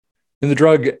In the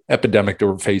drug epidemic that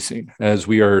we're facing, as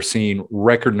we are seeing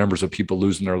record numbers of people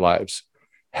losing their lives,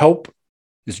 help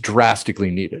is drastically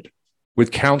needed,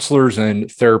 with counselors and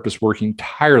therapists working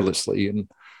tirelessly and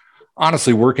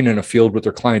honestly working in a field with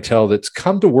their clientele that's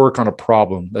come to work on a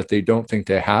problem that they don't think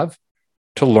they have,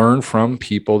 to learn from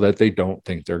people that they don't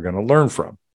think they're going to learn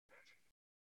from.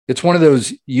 It's one of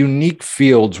those unique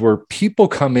fields where people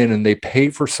come in and they pay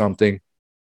for something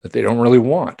that they don't really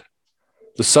want.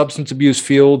 The substance abuse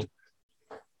field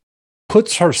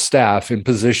puts our staff in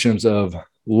positions of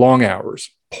long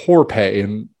hours, poor pay,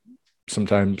 and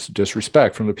sometimes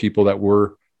disrespect from the people that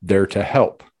were there to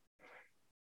help.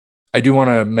 I do want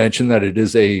to mention that it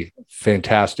is a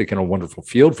fantastic and a wonderful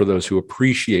field for those who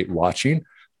appreciate watching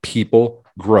people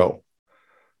grow.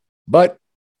 But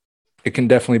it can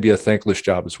definitely be a thankless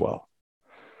job as well.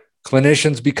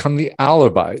 Clinicians become the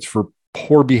alibis for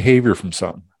poor behavior from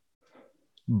some.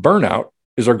 Burnout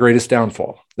is our greatest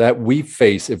downfall that we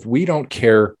face if we don't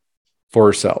care for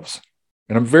ourselves.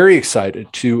 And I'm very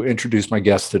excited to introduce my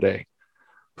guest today,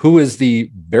 who is the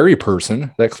very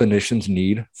person that clinicians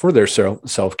need for their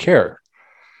self-care.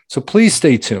 So please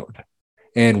stay tuned,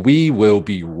 and we will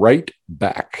be right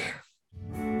back.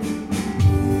 Trapped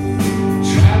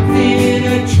in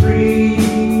a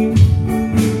dream,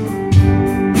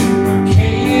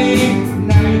 archaic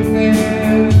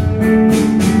nightmare,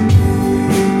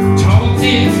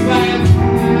 taunted by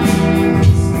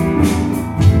lies,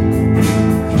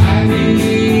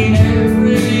 climbing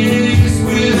Everest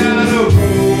without a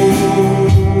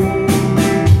rope,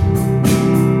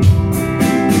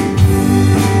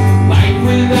 light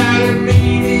without a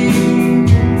meaning,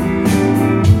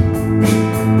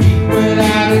 week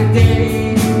without a day.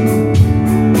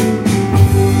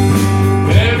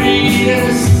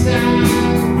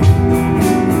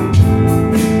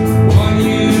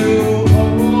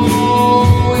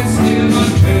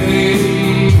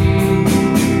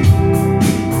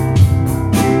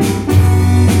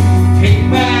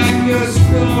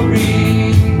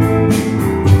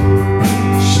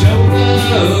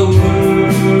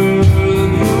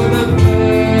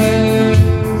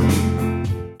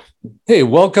 Hey,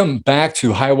 welcome back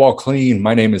to High Wall Clean.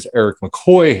 My name is Eric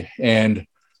McCoy, and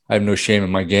I have no shame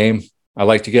in my game. I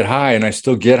like to get high, and I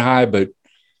still get high, but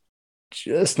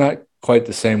just not quite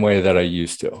the same way that I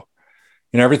used to.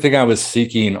 And everything I was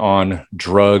seeking on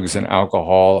drugs and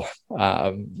alcohol,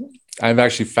 I've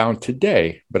actually found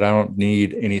today, but I don't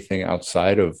need anything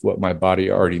outside of what my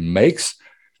body already makes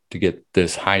to get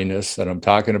this highness that I'm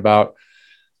talking about.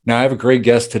 Now, I have a great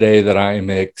guest today that I am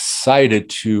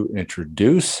excited to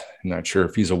introduce. I'm not sure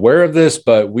if he's aware of this,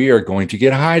 but we are going to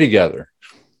get high together.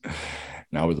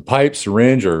 Now, with a pipe,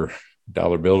 syringe, or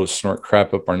dollar bill to snort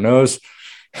crap up our nose.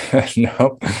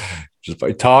 No, just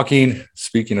by talking,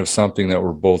 speaking of something that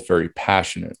we're both very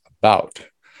passionate about.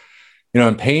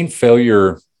 And pain,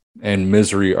 failure, and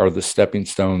misery are the stepping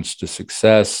stones to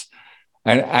success.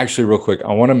 And actually, real quick,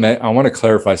 I want to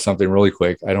clarify something really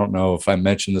quick. I don't know if I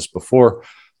mentioned this before,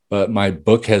 but my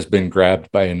book has been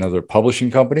grabbed by another publishing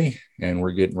company, and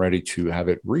we're getting ready to have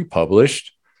it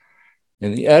republished.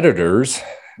 And the editors,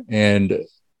 and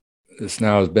this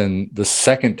now has been the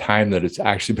second time that it's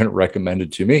actually been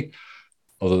recommended to me,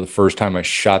 although the first time I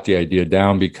shot the idea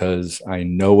down because I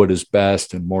know what is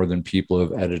best, and more than people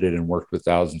have edited and worked with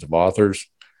thousands of authors,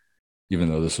 even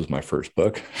though this was my first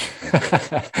book.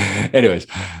 Anyways,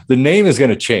 the name is going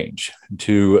to change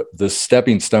to The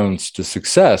Stepping Stones to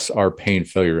Success Are Pain,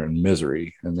 Failure, and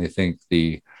Misery. And they think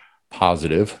the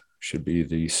positive should be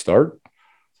the start.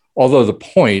 Although the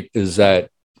point is that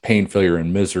pain, failure,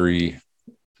 and misery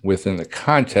within the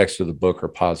context of the book are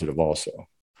positive also.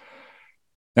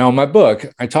 Now, in my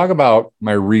book, I talk about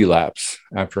my relapse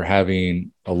after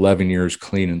having 11 years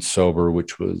clean and sober,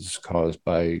 which was caused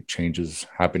by changes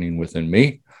happening within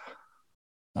me.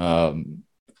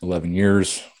 11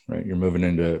 years, right? You're moving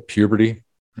into puberty,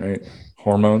 right?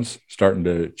 Hormones starting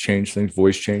to change things,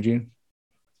 voice changing.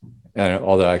 And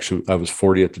although actually I was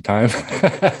 40 at the time, so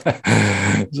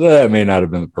that may not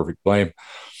have been the perfect blame.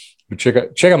 But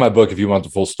check out my book if you want the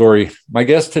full story. My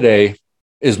guest today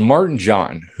is Martin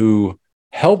John, who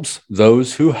helps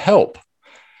those who help.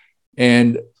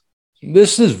 And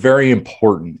this is very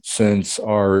important since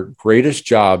our greatest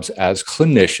jobs as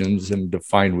clinicians and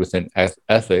defined within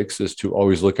ethics is to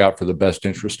always look out for the best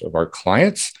interest of our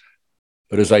clients.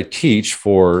 But as I teach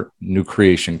for New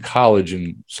Creation College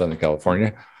in Southern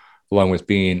California, along with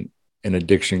being an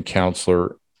addiction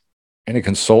counselor and a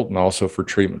consultant also for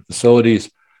treatment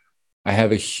facilities, I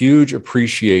have a huge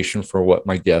appreciation for what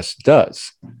my guest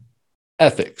does.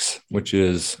 Ethics, which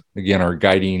is, again, our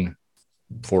guiding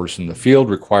force in the field,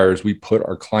 requires we put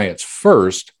our clients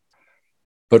first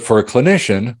But for a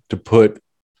clinician to put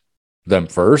them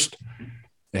first,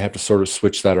 they have to sort of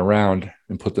switch that around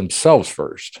and put themselves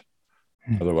first.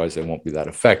 Otherwise, they won't be that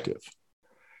effective.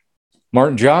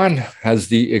 Martin John has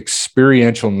the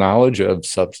experiential knowledge of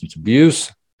substance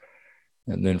abuse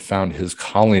and then found his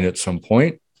calling at some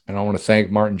point. And I want to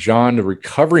thank Martin John, the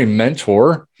recovery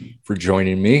mentor, for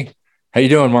joining me. How you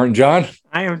doing, Martin John?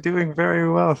 I am doing very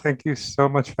well. Thank you so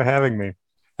much for having me.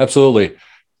 Absolutely.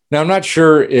 Now, I'm not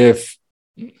sure if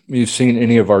you've seen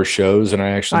any of our shows, and I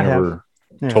actually never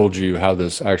told you how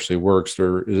this actually works.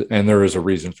 There is a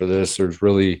reason for this. There's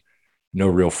really no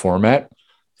real format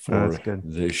for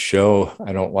this show.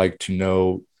 I don't like to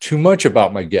know too much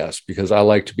about my guests because I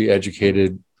like to be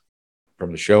educated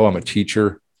from the show. I'm a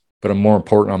teacher, but more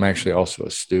important, I'm actually also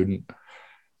a student.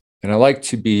 And I like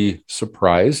to be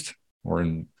surprised or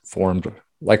informed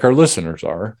like our listeners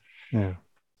are. Yeah.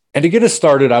 And to get us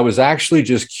started, I was actually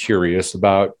just curious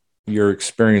about your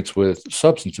experience with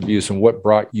substance abuse and what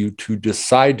brought you to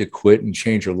decide to quit and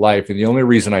change your life. And the only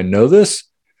reason I know this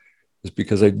is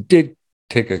because I did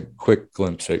take a quick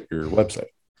glimpse at your website.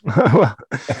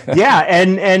 Yeah,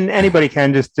 and anybody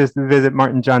can just visit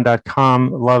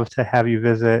martinjohn.com. Love to have you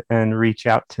visit and reach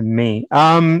out to me.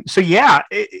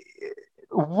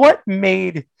 What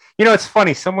made, it's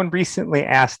funny, someone recently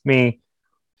asked me,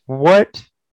 what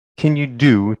can you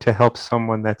do to help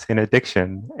someone that's in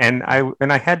addiction? And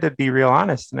I had to be real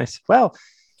honest, and I said, well,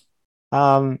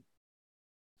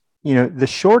 the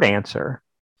short answer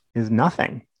is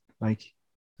nothing. Like,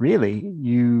 really,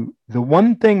 the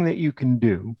one thing that you can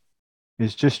do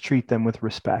is just treat them with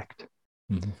respect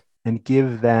and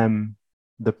give them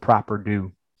the proper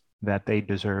due that they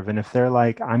deserve. And if they're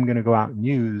like, I'm going to go out and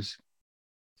use,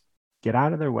 get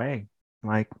out of their way.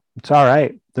 Like, it's all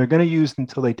right. They're going to use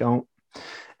until they don't.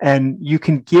 And you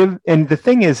can give, and the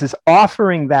thing is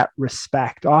offering that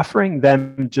respect, offering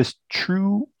them just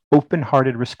true,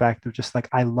 open-hearted respect of just like,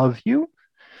 I love you.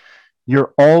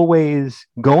 You're always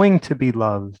going to be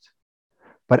loved,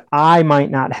 but I might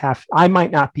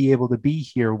not be able to be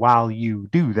here while you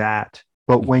do that.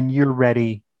 But when you're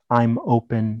ready, I'm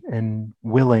open and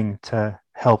willing to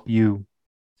help you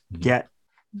get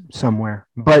somewhere.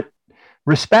 But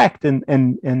respect and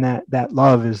that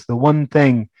love is the one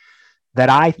thing that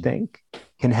I think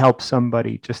can help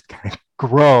somebody just kind of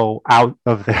grow out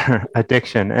of their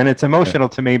addiction. And it's emotional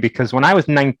to me because when I was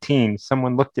 19,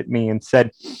 someone looked at me and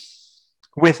said,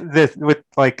 with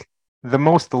like the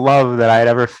most love that I'd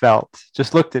ever felt,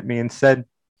 just looked at me and said,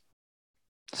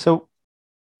 so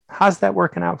how's that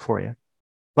working out for you?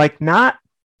 Like, not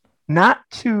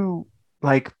to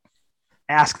like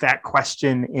ask that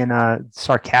question in a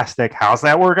sarcastic, how's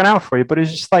that working out for you? But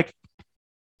it's just like,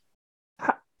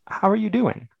 how are you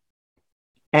doing?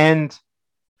 And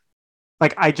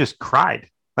like, I just cried.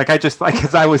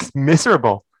 Because I was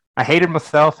miserable. I hated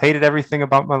myself, hated everything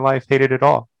about my life, hated it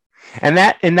all. And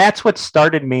that's what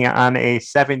started me on a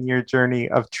 7-year journey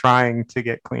of trying to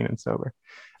get clean and sober.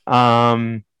 So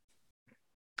I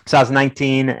was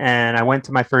 19 and I went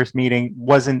to my first meeting,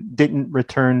 didn't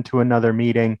return to another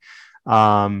meeting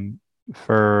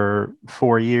for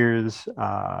 4 years.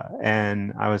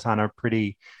 And I was on a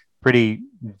pretty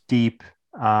deep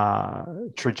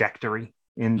trajectory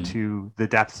into the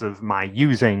depths of my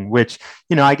using, which,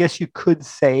 I guess you could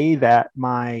say that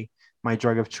my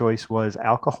drug of choice was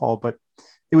alcohol, but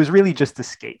it was really just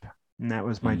escape. And that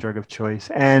was my drug of choice.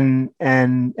 And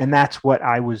that's what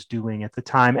I was doing at the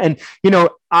time. And,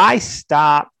 I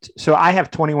stopped. So I have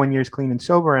 21 years clean and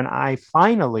sober, and I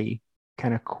finally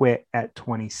kind of quit at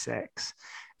 26.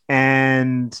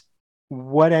 And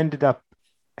what ended up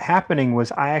happening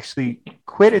was I actually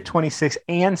quit at 26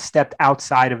 and stepped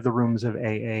outside of the rooms of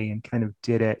AA and kind of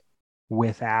did it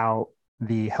without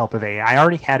the help of AA. I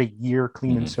already had a year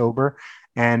clean and sober,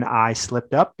 and I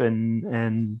slipped up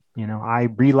and I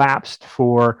relapsed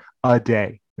for a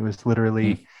day. It was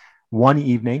literally one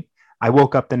evening. I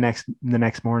woke up the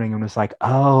next morning and was like,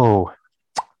 oh,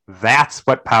 that's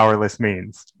what powerless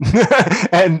means.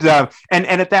 and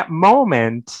at that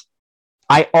moment,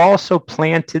 I also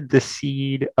planted the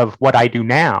seed of what I do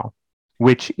now,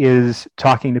 which is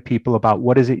talking to people about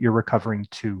what is it you're recovering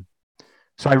to.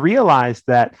 So I realized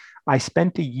that I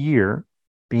spent a year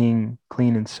being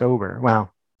clean and sober.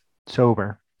 Well,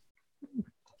 sober,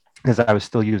 because I was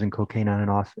still using cocaine on and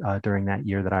off during that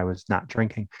year that I was not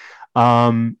drinking.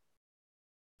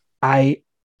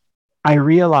 I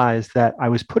realized that I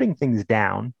was putting things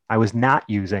down. I was not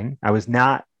using. I was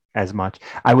not as much.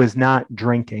 I was not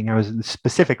drinking. I was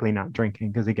specifically not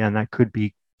drinking because, again, that could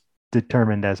be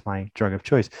determined as my drug of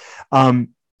choice.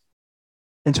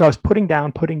 And so I was putting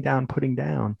down.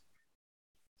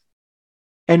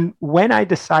 And when I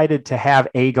decided to have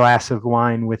a glass of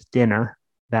wine with dinner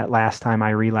that last time I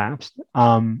relapsed,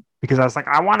 because I was like,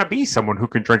 I want to be someone who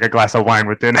can drink a glass of wine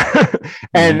with dinner.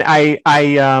 And I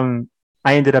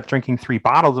ended up drinking 3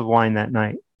 bottles of wine that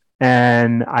night,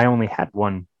 and I only had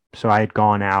one. So I had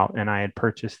gone out and I had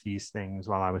purchased these things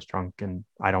while I was drunk, and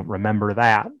I don't remember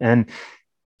that.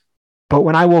 But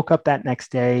when I woke up that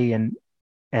next day and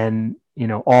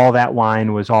all that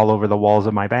wine was all over the walls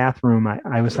of my bathroom,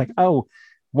 I was like, oh,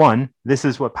 one, this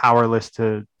is what powerless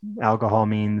to alcohol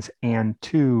means. And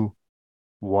two,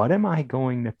 what am I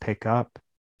going to pick up?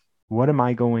 What am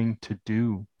I going to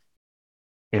do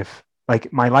if,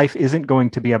 like, my life isn't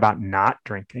going to be about not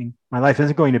drinking? My life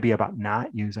isn't going to be about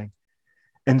not using.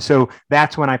 And so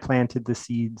that's when I planted the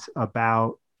seeds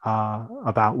about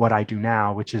what I do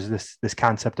now, which is this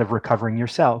concept of recovering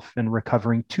yourself and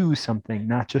recovering to something,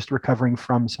 not just recovering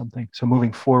from something. So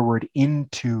moving forward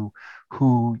into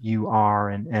who you are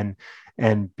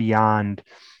and beyond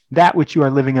that which you are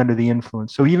living under the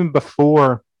influence. So even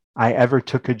before I ever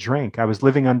took a drink, I was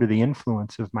living under the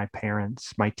influence of my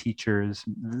parents, my teachers,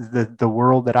 the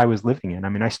world that I was living in. I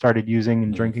mean, I started using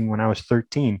and drinking when I was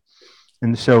 13.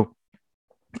 And so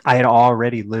I had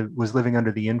already was living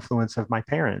under the influence of my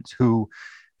parents, who,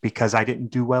 because I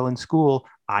didn't do well in school,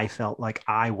 I felt like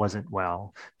I wasn't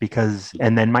well,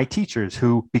 and then my teachers,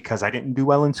 who, because I didn't do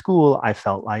well in school, I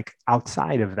felt like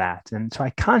outside of that. And so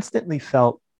I constantly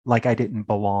felt like I didn't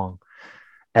belong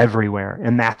everywhere.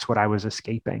 And that's what I was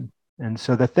escaping. And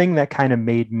so the thing that kind of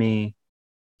made me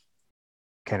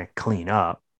kind of clean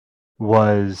up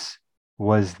was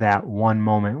that one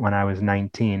moment when I was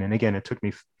 19. And again, it took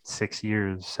me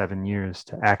 7 years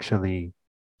to actually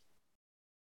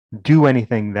do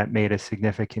anything that made a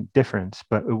significant difference.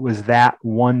 But it was that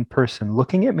one person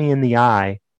looking at me in the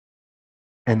eye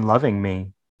and loving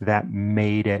me that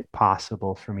made it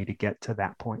possible for me to get to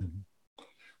that point.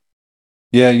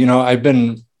 Yeah, I've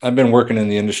been working in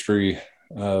the industry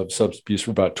of substance abuse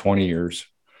for about 20 years.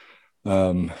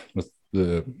 With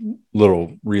the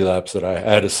little relapse that I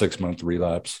had, a 6-month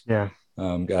relapse. Yeah.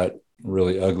 Got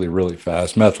really ugly really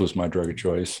fast. Meth was my drug of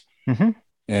choice. Mm-hmm.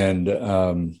 And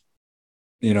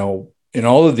in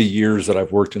all of the years that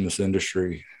I've worked in this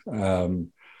industry,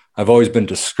 I've always been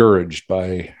discouraged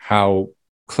by how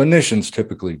clinicians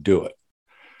typically do it.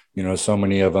 So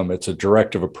many of them, it's a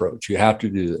directive approach. You have to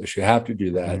do this, you have to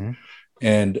do that. Mm-hmm.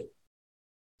 And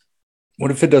what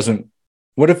if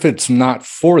it's not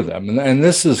for them? And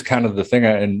this is kind of the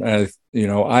thing.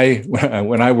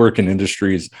 When I work in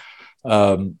industries,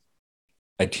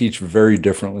 I teach very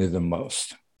differently than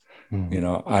most.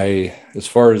 Mm-hmm. As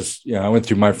far as, I went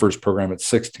through my first program at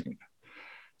 16.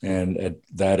 And at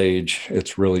that age,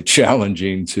 it's really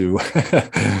challenging to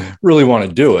really want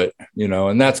to do it,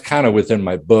 and that's kind of within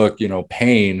my book.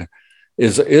 Pain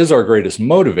is our greatest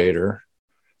motivator,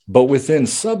 but within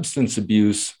substance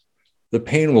abuse, the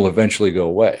pain will eventually go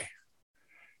away.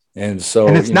 And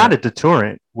it's not a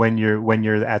deterrent when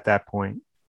you're at that point.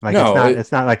 Like, no,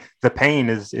 it's not like the pain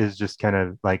is just kind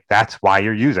of like, that's why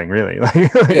you're using, really.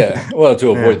 Yeah. Well, to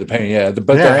avoid the pain. Yeah.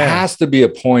 But there has to be a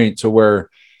point to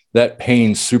where that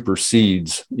pain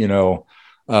supersedes, the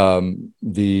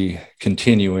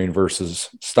continuing versus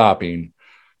stopping.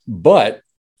 But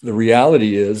the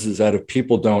reality is that if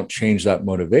people don't change that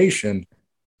motivation,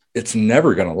 it's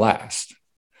never going to last.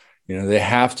 They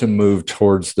have to move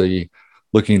towards the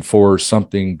looking for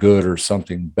something good or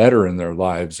something better in their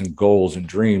lives and goals and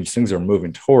dreams, things they're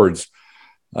moving towards,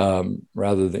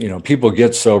 rather than, people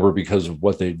get sober because of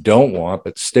what they don't want,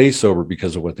 but stay sober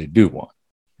because of what they do want.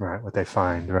 Right. What they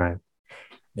find. Right.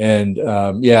 And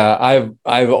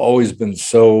I've always been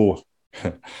so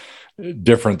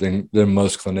different than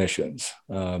most clinicians.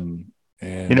 And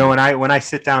when I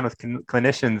sit down with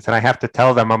clinicians and I have to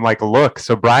tell them, I'm like, look,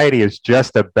 sobriety is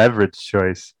just a beverage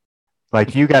choice.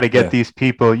 Like, you got to get these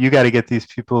people,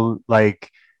 like,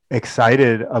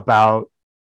 excited about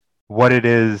what it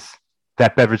is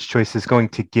that beverage choice is going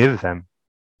to give them.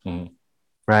 Mm-hmm.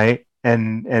 Right.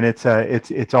 And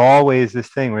it's always this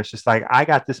thing where it's just like, I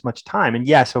got this much time, and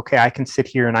yes, okay, I can sit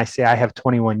here and I say I have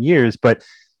 21 years, but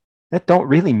that don't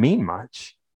really mean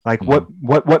much. Like, mm-hmm.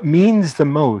 what means the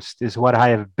most is what I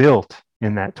have built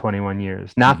in that 21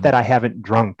 years, not mm-hmm. that I haven't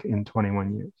drunk in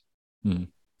 21 years. Mm-hmm.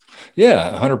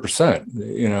 Yeah,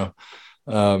 100%,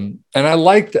 and I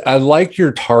like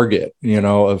your target,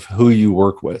 of who you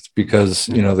work with, because,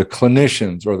 the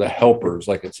clinicians or the helpers,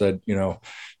 like it said,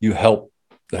 you help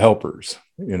the helpers,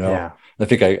 I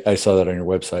think I saw that on your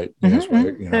website. Mm-hmm.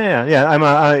 Right, Yeah. I'm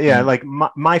mm-hmm. like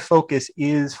my focus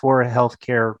is for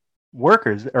healthcare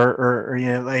workers or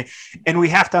and we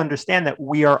have to understand that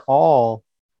we are all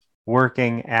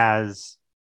working as,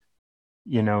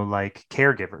 like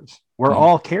caregivers. We're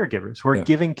all caregivers. We're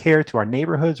giving care to our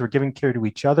neighborhoods. We're giving care to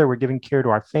each other. We're giving care to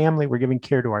our family. We're giving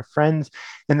care to our friends.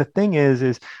 And the thing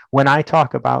is when I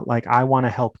talk about like, I want to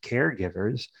help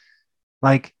caregivers,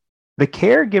 like the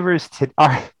caregivers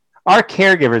our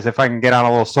caregivers, if I can get on a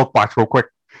little soapbox real quick,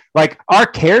 like our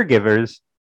caregivers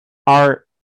are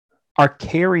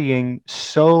carrying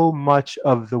so much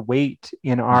of the weight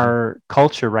in our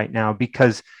culture right now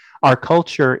because our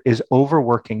culture is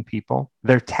overworking people.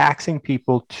 They're taxing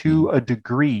people to a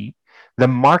degree. The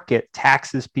market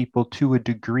taxes people to a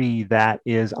degree that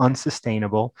is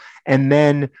unsustainable. And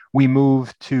then we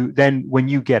move to, then when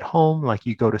you get home, like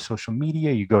you go to social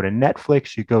media, you go to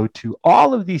Netflix, you go to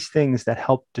all of these things that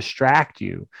help distract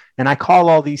you. And I call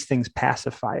all these things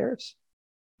pacifiers.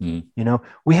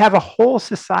 We have a whole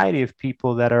society of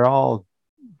people that are all,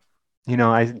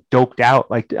 I doped out,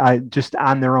 like I just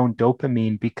on their own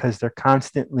dopamine because they're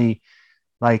constantly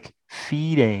like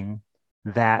feeding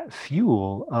that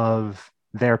fuel of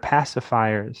their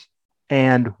pacifiers.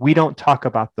 And we don't talk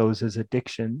about those as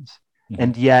addictions.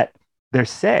 And yet they're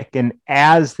sick. And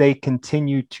as they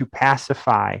continue to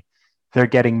pacify, they're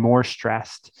getting more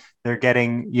stressed. They're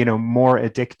getting, more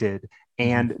addicted,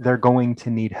 and they're going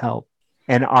to need help.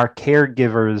 And our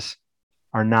caregivers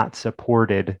are not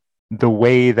supported the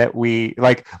way that we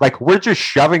like we're just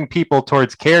shoving people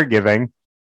towards caregiving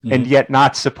and yet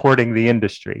not supporting the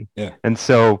industry. Yeah. And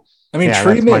so, I mean,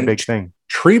 that's my big thing.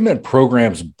 Treatment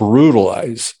programs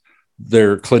brutalize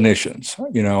their clinicians.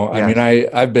 I mean,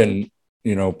 I've been,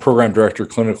 program director,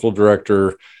 clinical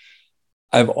director.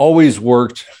 I've always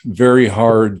worked very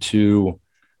hard to,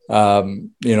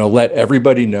 let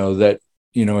everybody know that,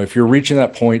 if you're reaching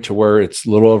that point to where it's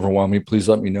a little overwhelming, please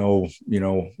let me know,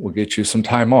 we'll get you some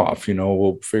time off,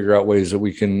 we'll figure out ways that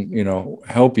we can,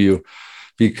 help you,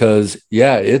 because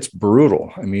it's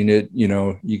brutal. I mean,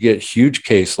 you get huge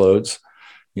caseloads,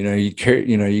 you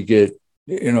get,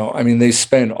 I mean, they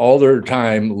spend all their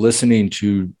time listening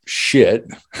to shit,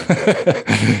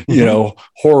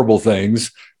 horrible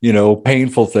things,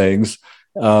 painful things,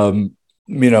 and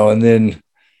then,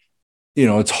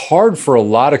 it's hard for a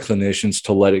lot of clinicians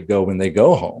to let it go when they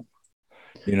go home,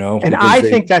 And I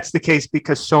think that's the case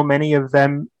because so many of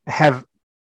them have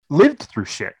lived through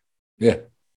shit. Yeah.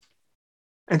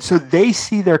 And so they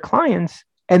see their clients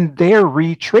and they're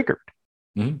re-triggered.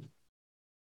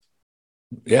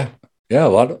 Yeah. Yeah.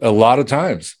 A lot of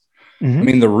times. I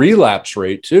mean, the relapse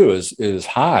rate too is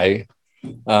high,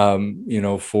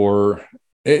 for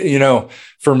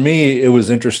me, it was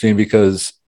interesting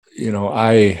because,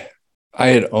 I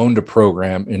had owned a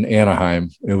program in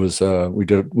Anaheim. It was,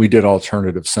 we did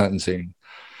alternative sentencing,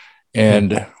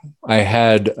 and I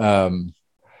had,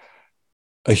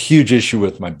 a huge issue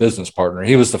with my business partner.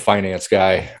 He was the finance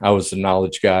guy. I was the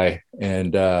knowledge guy.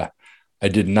 And, I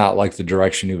did not like the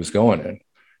direction he was going in.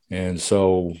 And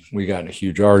so we got in a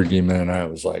huge argument, and I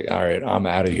was like, all right, I'm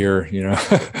out of here. He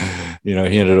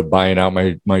ended up buying out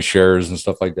my shares and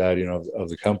stuff like that, of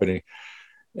the company.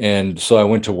 And so I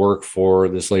went to work for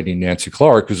this lady, Nancy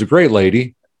Clark, who's a great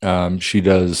lady. She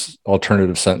does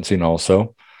alternative sentencing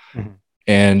also.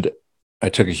 And I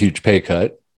took a huge pay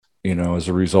cut, as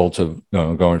a result of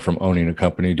going from owning a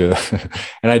company to,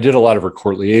 and I did a lot of her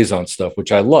court liaison stuff,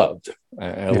 which I loved.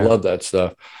 I loved that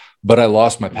stuff, but I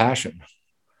lost my passion,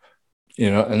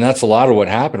 and that's a lot of what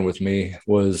happened with me.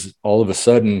 Was all of a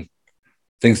sudden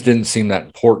things didn't seem that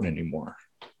important anymore.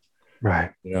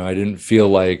 Right. I didn't feel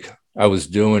like I was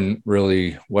doing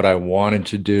really what I wanted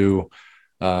to do,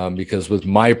 because with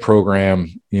my program,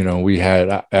 we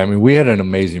had an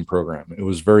amazing program. It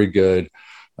was very good.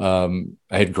 I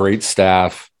had great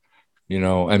staff.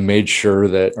 I made sure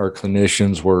that our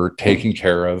clinicians were taken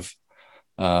care of,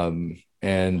 and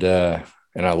I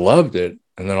loved it.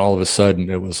 And then all of a sudden,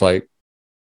 it was like,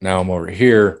 now I'm over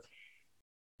here.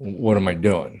 What am I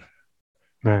doing?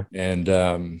 Right. And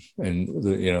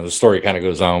the story kind of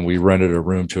goes on. We rented a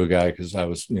room to a guy because I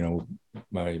was,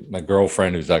 my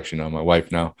girlfriend, who's actually now my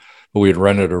wife now, but we had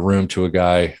rented a room to a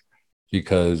guy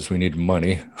because we needed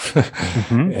money.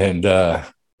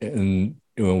 And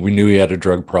we knew he had a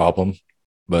drug problem,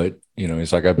 but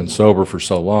he's like, I've been sober for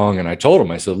so long. And I told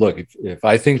him, I said, look, if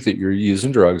I think that you're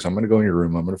using drugs, I'm going to go in your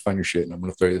room, I'm going to find your shit, and I'm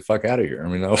going to throw you the fuck out of here. I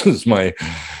mean, that was my,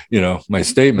 my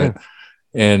statement. Yeah.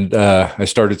 And I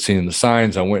started seeing the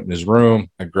signs. I went in his room.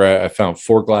 I found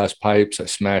 4 glass pipes. I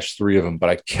smashed 3 of them, but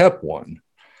I kept one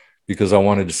because I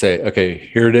wanted to say, okay,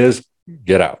 here it is,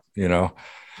 get out,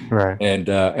 Right. And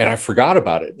I forgot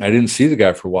about it. I didn't see the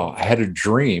guy for a while. I had a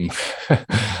dream.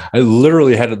 I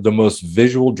literally had the most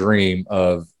visual dream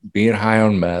of being high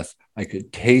on meth, I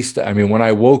could taste it. I mean, when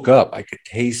I woke up, I could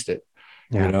taste it,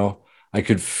 Yeah. you know, I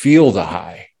could feel the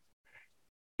high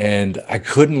and I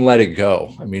couldn't let it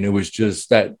go. I mean, it was just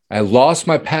that I lost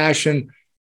my passion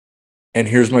and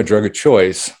here's my drug of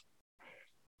choice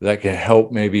that can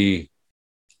help maybe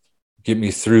get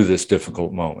me through this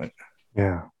difficult moment.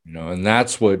 Yeah. You know, and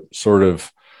that's what sort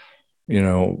of, you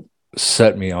know,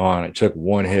 set me on. It took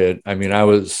one hit. I mean,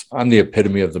 I'm the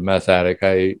epitome of the meth addict.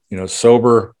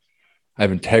 Sober, I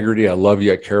have integrity. I love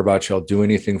you. I care about you. I'll do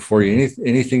anything for you.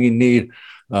 Anything you need.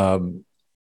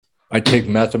 I take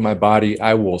meth in my body.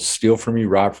 I will steal from you,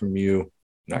 rob from you,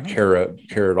 not care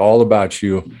at all about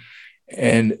you.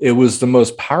 And it was the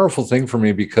most powerful thing for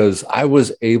me because I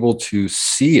was able to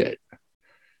see it,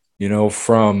 you know,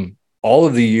 from all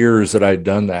of the years that I'd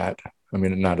done that. I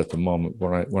mean, not at the moment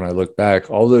when I look back,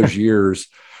 all those years,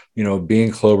 you know,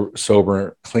 being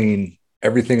sober, clean,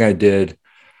 everything I did,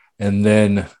 and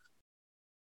then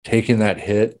taking that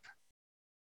hit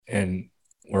and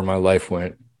where my life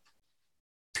went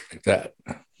like that.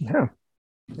 Yeah.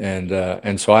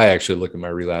 And so I actually look at my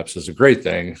relapse as a great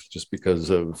thing just because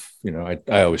of, you know,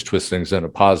 I always twist things into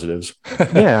positives.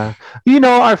 Yeah. You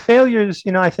know, our failures,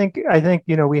 you know, I think,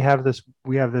 you know, we have this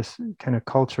kind of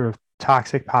culture of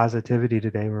toxic positivity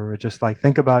today where we're just like,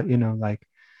 think about, you know,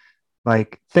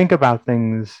 like think about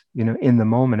things, you know, in the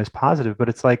moment as positive, but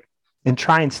it's like, and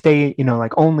try and stay, you know,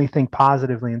 like only think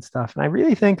positively and stuff. And I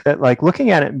really think that like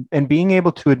looking at it and being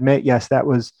able to admit, yes, that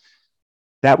was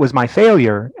my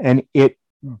failure and it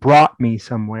brought me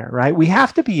somewhere, right? We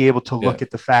have to be able to look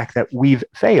at the fact that we've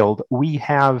failed. We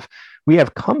have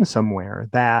come somewhere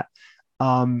that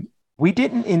we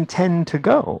didn't intend to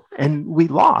go, and we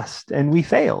lost and we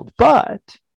failed. But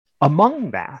among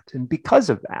that, and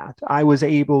because of that, I was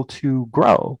able to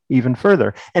grow even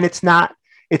further. And it's not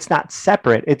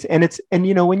separate. And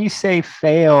you know, when you say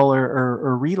fail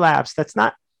or relapse, that's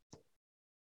not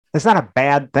a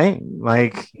bad thing.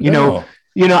 Like,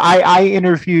 I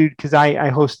interviewed, because I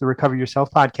host the Recover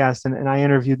Yourself podcast, and I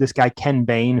interviewed this guy, Ken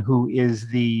Bain, who's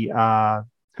the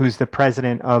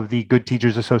president of the Good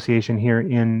Teachers Association here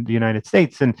in the United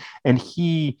States. And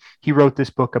he wrote this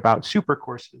book about super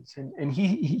courses. And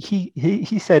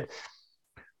he said,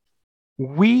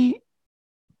 we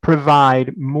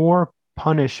provide more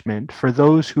punishment for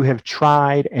those who have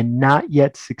tried and not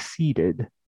yet succeeded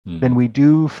than we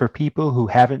do for people who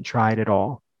haven't tried at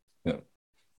all.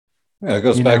 Yeah, it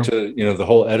goes back to, you know, the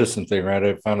whole Edison thing, right?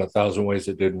 I found 1,000 ways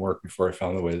it didn't work before I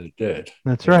found the way that it did.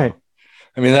 That's right.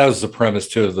 I mean, that was the premise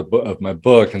too of my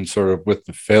book, and sort of with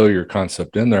the failure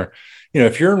concept in there. You know,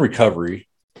 if you're in recovery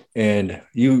and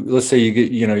let's say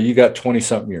you got 20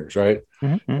 something years, right?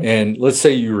 Mm-hmm. And let's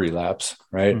say you relapse,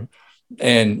 right? Mm-hmm.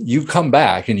 And you come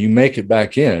back and you make it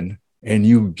back in and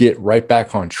you get right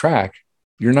back on track.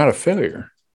 You're not a failure.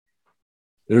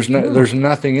 There's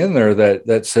nothing in there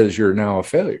that says you're now a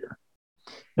failure.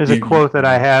 There's a quote that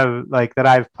I have, like, that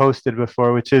I've posted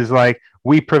before, which is like,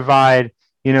 we provide,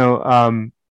 you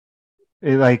know,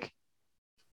 like,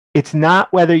 it's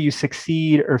not whether you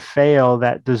succeed or fail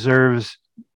that deserves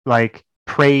like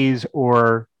praise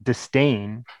or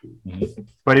disdain,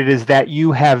 but it is that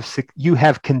you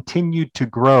have continued to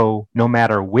grow no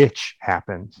matter which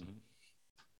happens.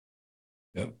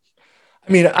 Yep.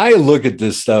 I mean, I look at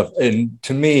this stuff, and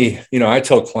to me, you know, I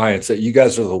tell clients that you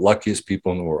guys are the luckiest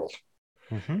people in the world.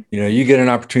 Mm-hmm. You know, you get an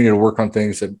opportunity to work on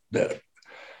things that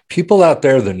people out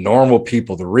there, the normal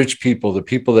people, the rich people, the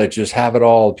people that just have it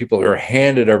all, people that are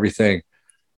handed everything,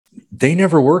 they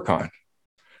never work on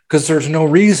because there's no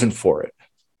reason for it.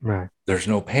 Right. There's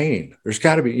no pain. There's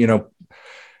got to be, you know,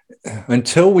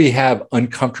 until we have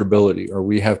uncomfortability or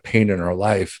we have pain in our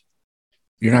life,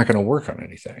 you're not going to work on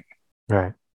anything.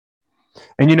 Right.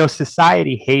 And, you know,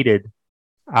 society hated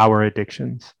our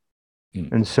addictions.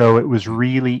 And so it was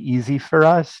really easy for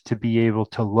us to be able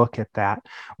to look at that.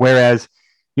 Whereas,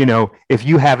 you know, if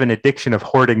you have an addiction of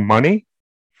hoarding money,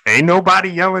 ain't nobody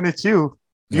yelling at you.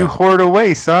 You hoard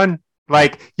away, son.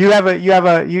 Like, you have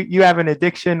an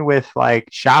addiction with like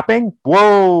shopping.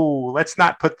 Whoa, let's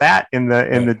not put that in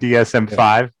the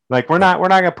DSM-5. Like, we're not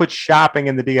going to put shopping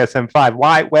in the DSM-5.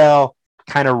 Why? Well,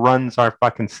 kind of runs our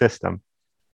fucking system.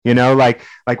 You know, like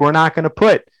we're not going to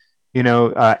put, you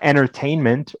know,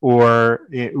 entertainment, or,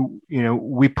 you know,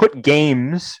 we put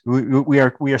games. We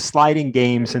are sliding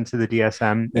games into the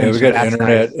DSM. Yeah, we got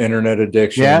internet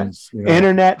addictions. Yeah, you know.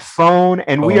 Internet, phone,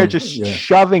 and we are just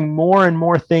shoving more and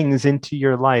more things into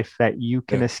your life that you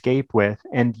can escape with,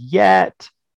 and yet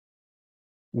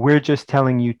we're just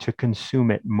telling you to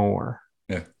consume it more.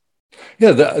 Yeah,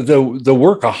 yeah. The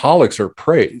workaholics are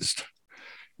praised.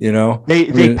 you know,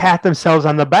 They pat themselves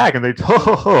on the back and they, I'm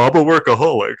a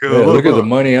workaholic. Yeah, look at the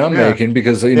money I'm making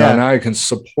because, now I can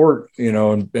support,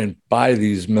 and buy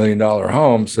these $1 million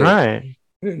homes that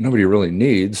nobody really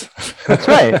needs. That's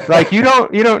right. Like you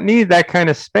don't need that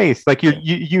kind of space. Like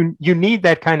you need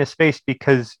that kind of space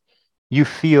because you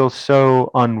feel so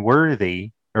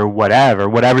unworthy or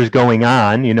whatever's going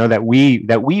on, that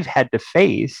we've had to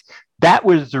face. That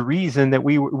was the reason that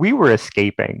we were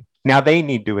escaping. Now they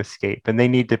need to escape and they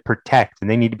need to protect and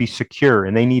they need to be secure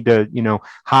and they need to,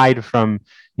 hide from,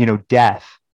 death.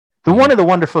 One of the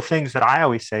wonderful things that I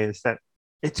always say is that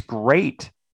it's great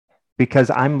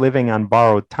because I'm living on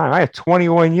borrowed time. I have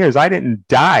 21 years. I didn't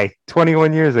die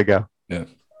 21 years ago. Yeah.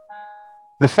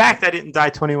 The fact that I didn't die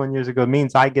 21 years ago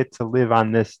means I get to live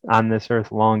on this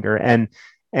earth longer.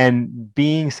 And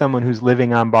being someone who's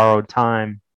living on borrowed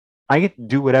time, I get to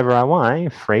do whatever I want. I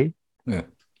ain't afraid. Yeah.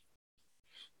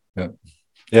 Yeah.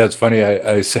 Yeah. It's funny.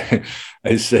 I say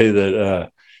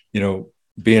that,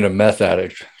 being a meth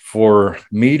addict, for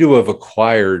me to have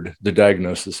acquired the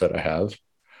diagnosis that I have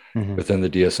within the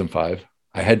DSM-5,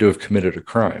 I had to have committed a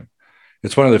crime.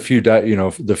 It's one of the few,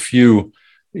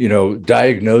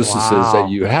 diagnoses that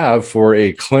you have for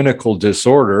a clinical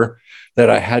disorder that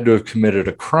I had to have committed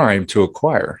a crime to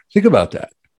acquire. Think about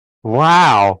that.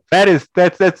 Wow. That's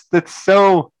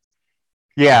so,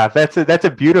 yeah, that's a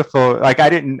beautiful, like, I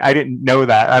didn't know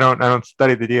that. I don't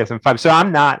study the DSM-5. So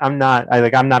I'm not a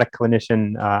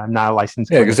clinician. I'm not a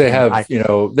licensed. Yeah. Because they have,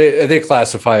 they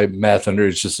classify meth under,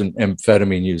 it's just an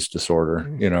amphetamine use disorder,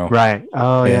 Right.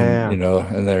 Oh, and,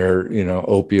 and they're,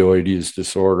 opioid use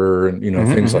disorder and,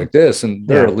 things like this, and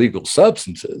they're illegal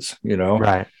substances,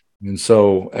 Right. And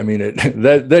so, I mean,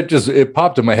 it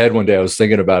popped in my head one day. I was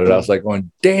thinking about it. I was like,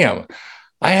 going, damn,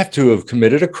 I have to have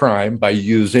committed a crime by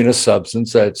using a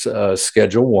substance that's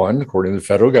Schedule 1, according to the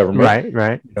federal government,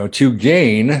 right. To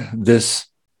gain this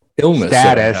illness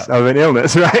status of an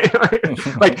illness, right?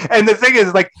 Like, and the thing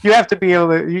is, like, you have to be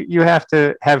able to, you have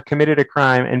to have committed a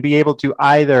crime and be able to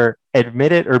either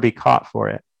admit it or be caught for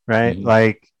it, right?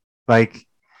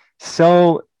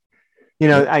 So,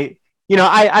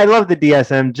 I love the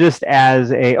DSM just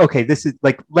as okay, this is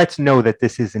like, let's know that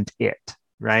this isn't it.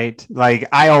 Right. Like,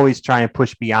 I always try and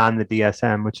push beyond the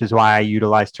DSM, which is why I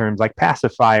utilize terms like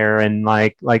pacifier and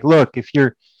like, look, if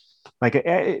you're like,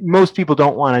 most people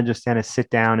don't want to just kind of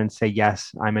sit down and say,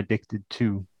 yes, I'm addicted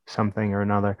to something or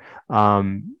another.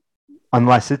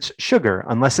 Unless it's sugar,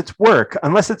 unless it's work,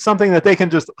 unless it's something that they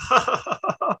can just,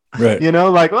 right.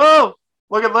 Like, oh,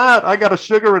 look at that. I got a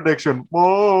sugar addiction.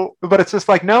 Whoa. But it's just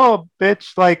like, no,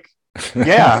 bitch, like,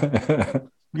 yeah,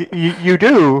 you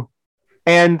do.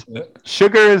 And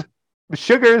sugar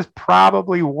is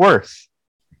probably worse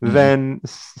than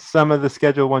some of the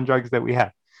Schedule 1 drugs that we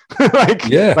have.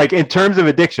 Like in terms of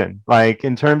addiction, like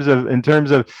in terms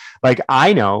of like,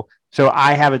 I know, so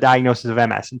I have a diagnosis of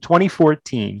MS in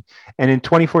 2014. And in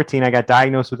 2014, I got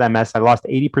diagnosed with MS. I lost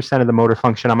 80% of the motor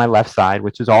function on my left side,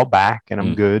 which is all back, and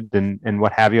I'm good and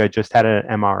what have you. I just had an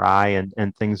MRI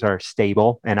and things are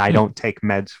stable, and I don't take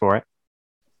meds for it.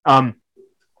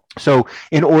 So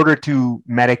in order to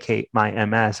medicate my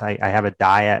MS, I have a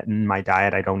diet, and my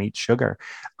diet, I don't eat sugar.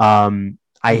 I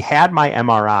had my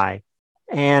MRI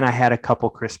and I had a couple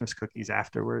Christmas cookies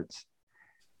afterwards.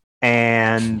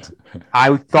 And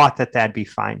I thought that that'd be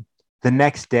fine. The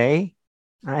next day,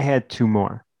 I had 2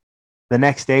 more. The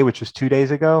next day, which was 2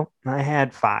 days ago, I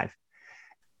had 5.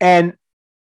 And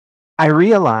I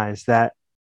realized that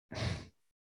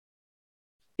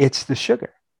it's the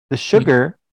sugar. The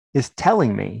sugar is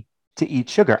telling me to eat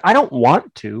sugar. I don't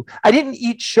want to. I didn't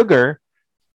eat sugar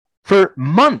for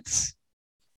months.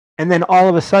 And then all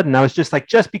of a sudden, I was just like,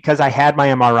 just because I had my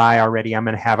MRI already, I'm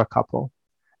going to have a couple.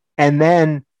 And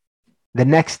then the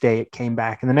next day it came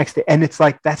back, and the next day, and it's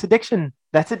like, that's addiction.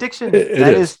 That's addiction.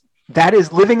 That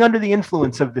is living under the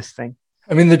influence of this thing.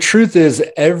 I mean, the truth is,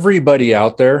 everybody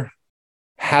out there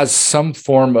has some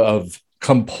form of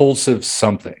compulsive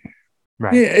something.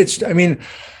 Right. Like,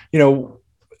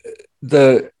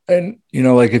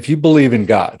 if you believe in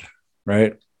God,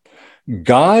 right?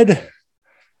 God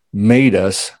made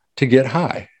us to get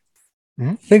high.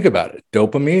 Think about it.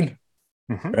 Dopamine,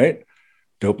 right?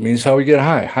 Dopamine is how we get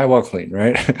high. High while clean,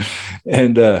 right?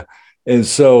 and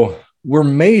so we're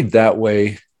made that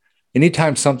way.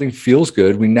 Anytime something feels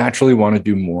good, we naturally want to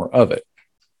do more of it.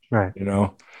 Right.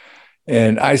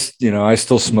 And I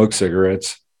still smoke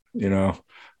cigarettes,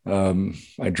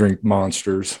 I drink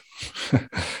Monsters.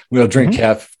 We'll drink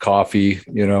coffee,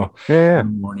 in the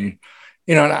morning,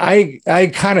 and I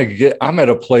kind of I'm at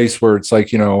a place where it's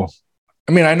like, I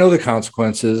know the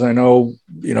consequences. I know,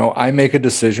 I make a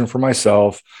decision for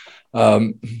myself.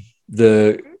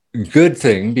 The good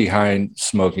thing behind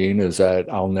smoking is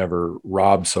that I'll never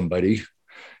rob somebody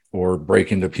or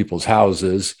break into people's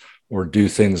houses or do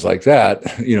things like that,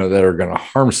 that are going to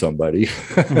harm somebody,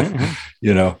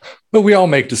 mm-hmm. But we all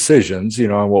make decisions,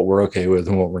 on what we're okay with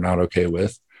and what we're not okay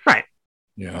with. Right.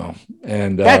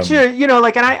 And that's and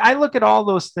I look at all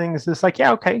those things. It's like,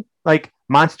 yeah, okay. Like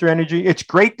Monster Energy. It's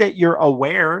great that you're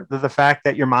aware of the fact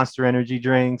that your Monster Energy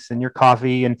drinks and your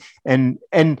coffee and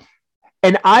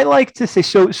I like to say,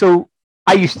 so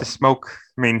I used to smoke.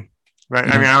 I mean, right.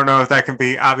 I mean, I don't know if that can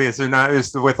be obvious or not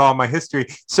with all my history.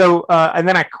 So, and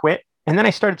then I quit and then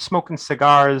I started smoking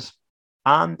cigars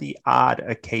on the odd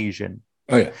occasion.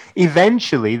 Oh yeah.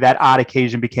 Eventually that odd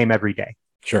occasion became every day.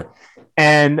 Sure.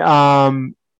 And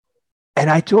I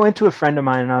went to a friend of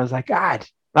mine and I was like, God,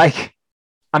 like,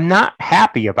 I'm not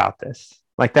happy about this.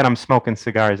 Like that I'm smoking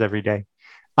cigars every day.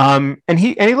 And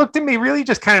he looked at me really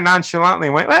just kind of nonchalantly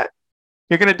and went, what?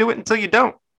 You're going to do it until you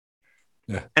don't.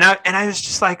 Yeah. And I was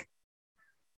just like,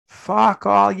 fuck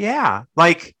all. Yeah.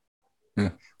 Like,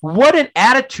 what an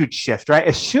attitude shift, right?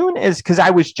 As soon as, because I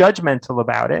was judgmental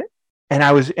about it and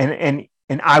I was, and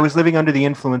I was living under the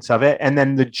influence of it. And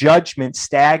then the judgment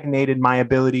stagnated my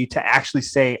ability to actually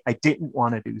say, I didn't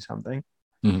want to do something.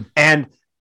 Mm-hmm.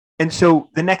 And so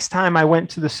the next time I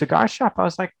went to the cigar shop, I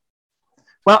was like,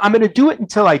 well, I'm going to do it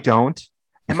until I don't.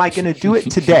 Am I going to do it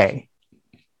today?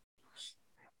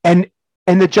 And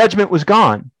the judgment was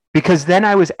gone because then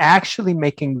I was actually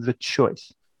making the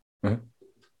choice,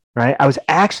 right? I was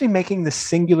actually making the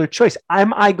singular choice.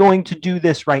 Am I going to do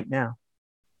this right now?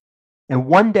 And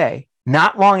one day,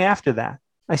 not long after that,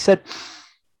 I said,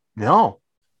 no,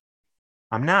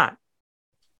 I'm not.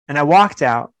 And I walked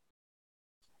out.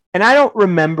 And I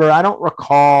don't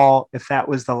recall if that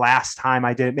was the last time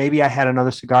I did it. Maybe I had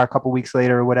another cigar a couple weeks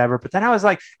later or whatever. But then I was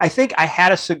like, I think I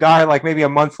had a cigar like maybe a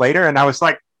month later. And I was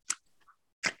like,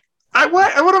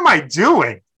 what am I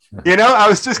doing? I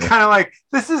was just kind of like,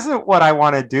 this isn't what I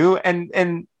want to do.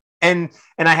 And I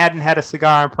hadn't had a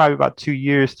cigar in probably about 3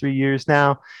 years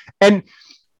now. And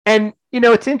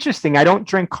it's interesting. I don't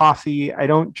drink coffee. I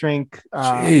don't drink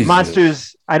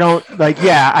Monsters. I don't I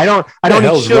don't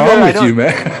eat sugar. Wrong with you,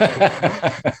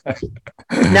 man?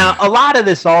 Now, a lot of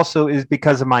this also is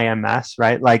because of my MS,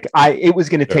 right? Like it was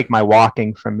going to take my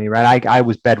walking from me, right? I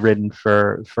was bedridden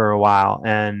for a while.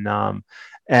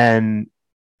 And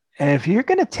if you're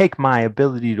going to take my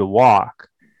ability to walk,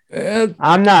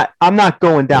 I'm not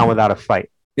going down without a fight.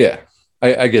 Yeah.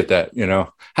 I get that.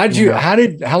 How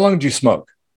long did you smoke?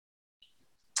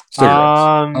 Cigarettes.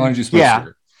 How long did you smoke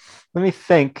cigarettes? Let me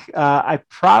think. I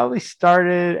probably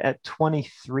started at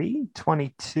 23,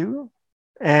 22,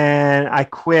 and I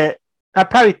quit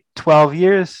probably 12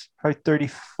 years, probably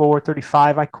 34,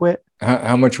 35. I quit.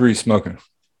 How much were you smoking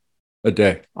a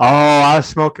day? Oh, I was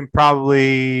smoking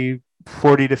probably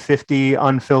 40 to 50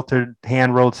 unfiltered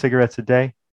hand-rolled cigarettes a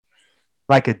day,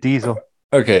 like a diesel.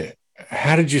 Okay.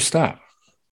 How did you stop?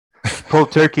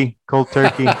 Cold turkey.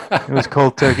 It was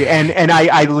cold turkey. And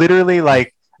I literally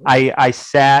I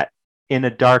sat in a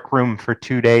dark room for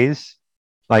 2 days,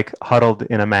 like huddled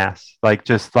in a mass, like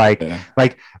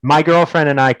my girlfriend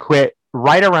and I quit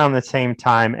right around the same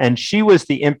time. And she was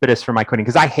the impetus for my quitting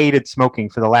because I hated smoking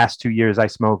for the last 2 years I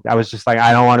smoked. I was just like,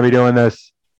 I don't want to be doing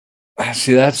this.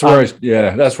 See, that's where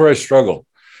that's where I struggle.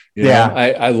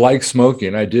 I like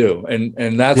smoking. I do.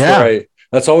 And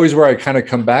that's always where I kind of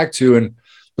come back to.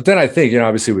 But then I think,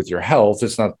 obviously with your health,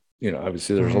 it's not,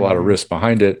 obviously there's a lot of risk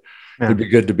behind it. Yeah. It'd be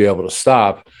good to be able to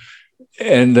stop.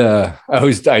 And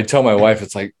I tell my wife,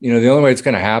 it's like, the only way it's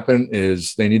going to happen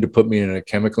is they need to put me in a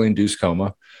chemically induced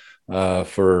coma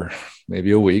for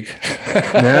maybe a week,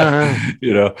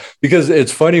 because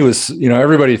it's funny with,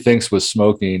 everybody thinks with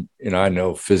smoking, I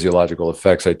know physiological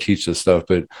effects, I teach this stuff,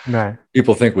 but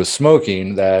people think with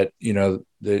smoking that,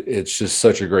 it's just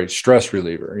such a great stress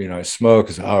reliever. I smoke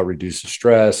because it reduces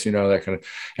stress, that kind of,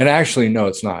 and actually, no,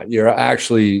 it's not.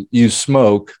 You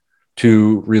smoke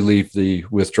to relieve the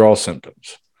withdrawal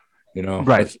symptoms,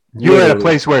 right. You're at a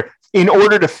place where in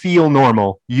order to feel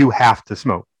normal, you have to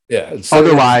smoke. Yeah.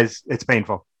 Otherwise it's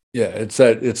painful. Yeah. It's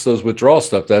those withdrawal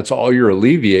stuff. That's all you're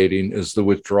alleviating is the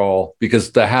withdrawal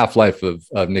because the half-life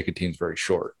of nicotine is very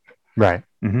short. Right.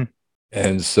 Mm-hmm.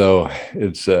 And so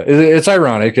it's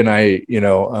ironic. And I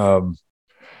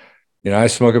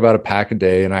smoke about a pack a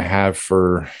day and I have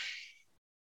for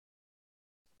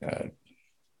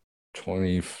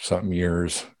 20 something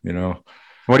years,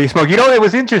 What do you smoke? It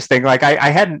was interesting. Like I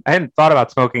hadn't thought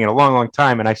about smoking in a long, long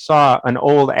time. And I saw an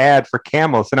old ad for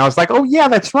Camels and I was like, oh yeah,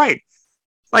 that's right.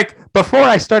 like before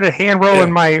I started hand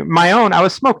rolling my own, I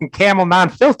was smoking Camel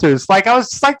non-filters. Like I was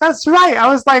just like, that's right.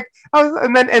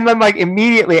 And then like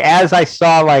immediately as I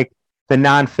saw like the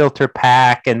non-filter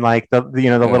pack and like the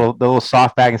little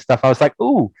soft bag and stuff, I was like,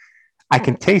 ooh, I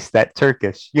can taste that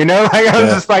Turkish, like I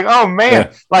was just like, oh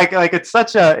man, like it's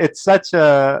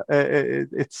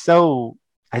so,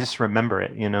 I just remember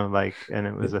it, like, and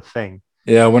it was a thing.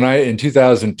 Yeah. In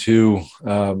 2002,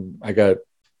 I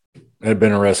had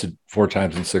been arrested 4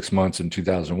 times in 6 months in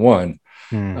 2001,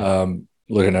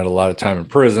 looking at a lot of time in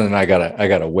prison. And I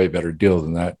got a way better deal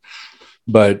than that.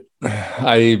 But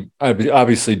I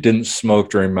obviously didn't smoke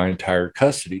during my entire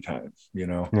custody time,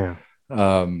 Yeah.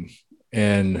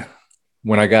 And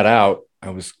when I got out,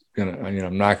 I was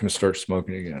I'm not going to start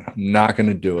smoking again. I'm not going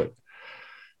to do it.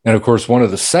 And of course, one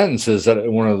of the sentences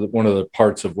that one of the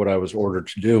parts of what I was ordered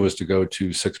to do was to go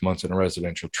to 6 months in a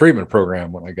residential treatment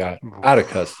program when I got out of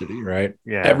custody. Right?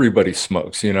 Yeah. Everybody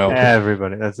smokes,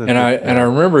 Everybody. I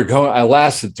remember going. I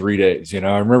lasted 3 days.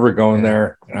 I remember going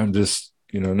there, and I'm just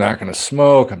not going to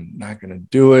smoke. I'm not going to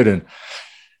do it, and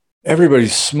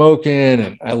everybody's smoking,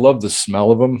 and I love the smell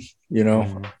of them.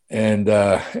 And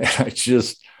I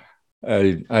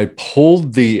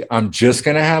pulled I'm just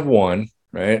going to have one.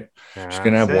 Right. Just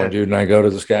going to have one, dude. And I go to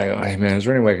this guy, I go, hey man, is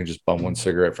there any way I can just bum one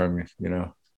cigarette from you?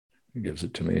 He gives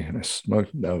it to me and I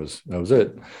smoked. That was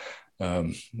it.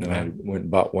 And I went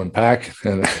and bought one pack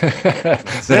and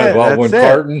then I bought one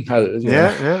carton.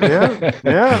 Yeah.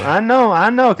 I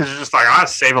know. Cause it's just like, I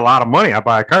save a lot of money. I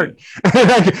buy a carton.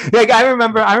 like I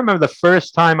remember the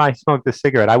first time I smoked a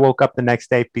cigarette, I woke up the next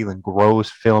day feeling gross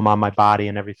film on my body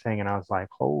and everything. And I was like,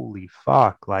 holy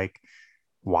fuck. Like,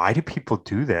 why do people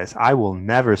do this? I will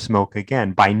never smoke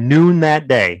again. By noon that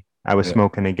day, I was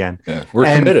smoking again. Yeah,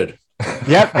 we're committed.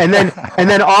 Yep. And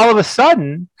then all of a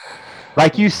sudden,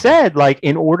 like you said, like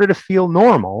in order to feel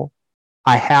normal,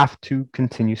 I have to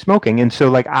continue smoking. And so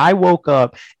like I woke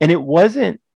up and it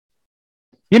wasn't,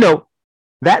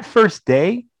 that first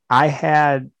day I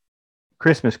had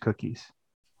Christmas cookies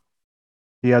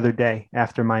the other day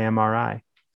after my MRI.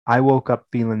 I woke up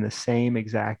feeling the same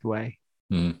exact way.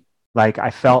 Like I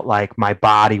felt like my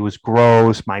body was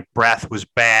gross, my breath was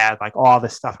bad, like all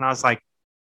this stuff. And I was like,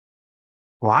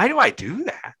 why do I do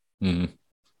that?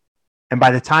 And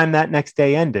by the time that next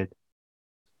day ended,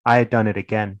 I had done it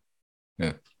again.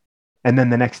 Yeah. And then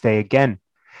the next day again.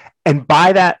 And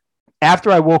by that, after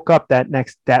I woke up that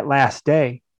last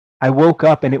day, I woke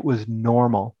up and it was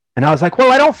normal. And I was like,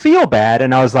 well, I don't feel bad.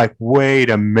 And I was like, wait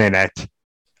a minute.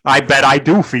 I bet I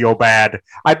do feel bad.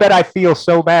 I bet I feel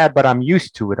so bad, but I'm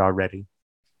used to it already.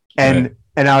 And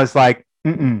I was like,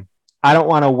 I don't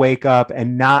want to wake up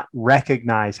and not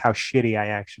recognize how shitty I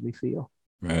actually feel.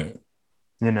 Right.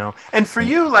 And for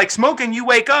you, like smoking, you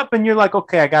wake up and you're like,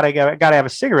 okay, I gotta have a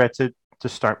cigarette to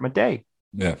start my day.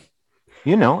 Yeah.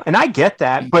 And I get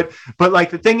that, but like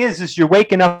the thing is you're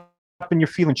waking up and you're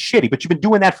feeling shitty, but you've been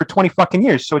doing that for 20 fucking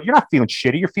years. So you're not feeling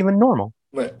shitty. You're feeling normal.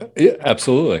 Yeah,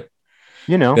 absolutely.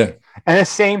 And the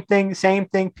same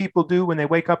thing people do when they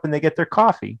wake up and they get their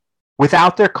coffee.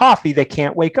 Without their coffee, they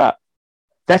can't wake up.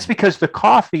 That's because the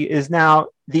coffee is now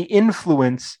the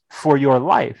influence for your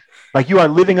life. Like you are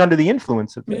living under the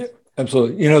influence of this. Yeah,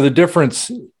 absolutely. The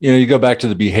difference, you go back to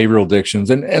the behavioral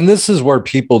addictions and this is where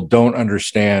people don't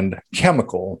understand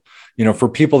chemical, for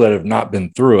people that have not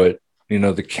been through it,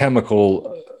 the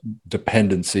chemical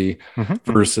dependency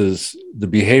versus the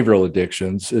behavioral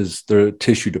addictions is the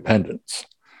tissue dependence.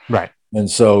 Right. And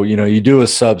so, you do a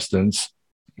substance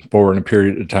for a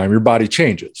period of time, your body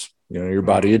changes, your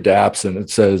body adapts and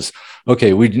it says,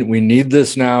 okay, we need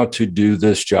this now to do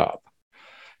this job.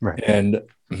 Right. And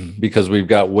because we've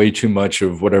got way too much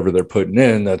of whatever they're putting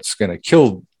in, that's going to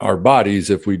kill our bodies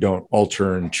if we don't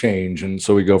alter and change. And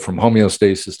so we go from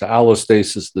homeostasis to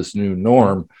allostasis, this new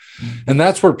norm. And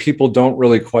that's where people don't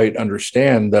really quite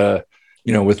understand with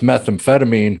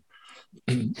methamphetamine,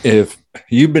 if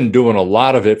you've been doing a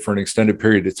lot of it for an extended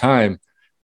period of time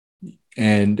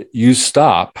and you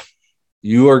stop,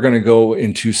 you are going to go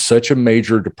into such a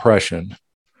major depression.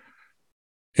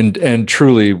 And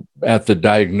truly at the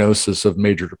diagnosis of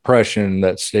major depression,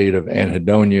 that state of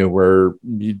anhedonia where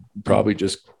you probably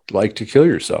just like to kill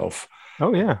yourself.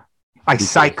 Oh, yeah. Like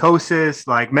psychosis,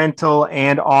 like mental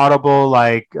and audible,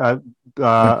 like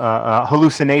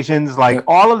hallucinations, like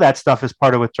all of that stuff is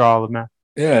part of withdrawal of meth.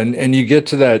 Yeah. And you get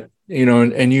to that,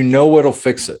 and what'll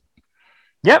fix it.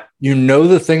 Yep.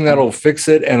 The thing that'll fix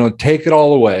it and it'll take it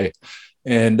all away.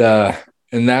 And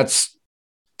that's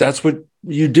what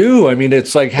you do. I mean,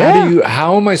 it's like,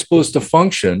 how am I supposed to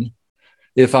function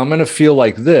if I'm going to feel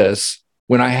like this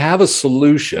when I have a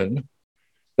solution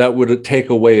that would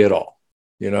take away it all?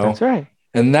 That's right.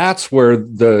 And that's where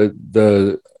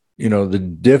the the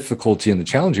difficulty and the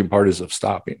challenging part is of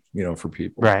stopping, for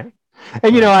people. Right.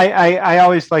 And, I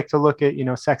always like to look at,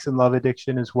 sex and love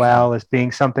addiction as well as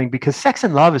being something, because sex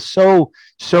and love is so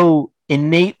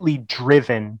innately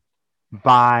driven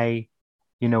by,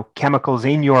 chemicals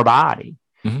in your body.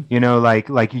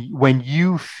 Mm-hmm. Like when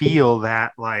you feel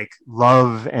that like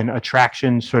love and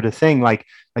attraction sort of thing, like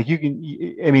you can,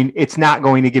 I mean, it's not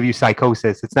going to give you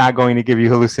psychosis. It's not going to give you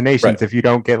hallucinations if you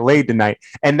don't get laid tonight.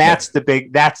 And that's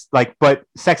but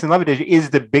sex and love addiction is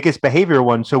the biggest behavior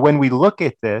one. So when we look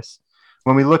at this,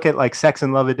 when we look at like sex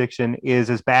and love addiction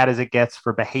is as bad as it gets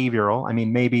for behavioral. I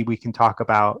mean, maybe we can talk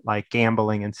about like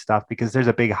gambling and stuff because there's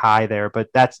a big high there, but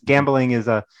gambling is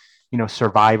a,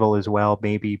 survival as well,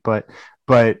 maybe. But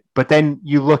then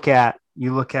you look at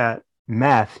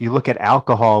meth, you look at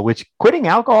alcohol, which quitting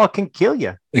alcohol can kill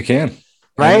you. It can.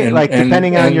 Right.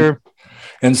 Depending on your.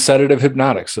 And sedative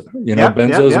hypnotics,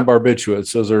 benzos and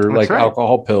barbiturates. Those are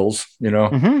alcohol pills,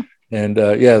 Mm-hmm. And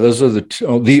those are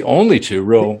the only two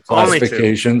real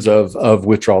classifications of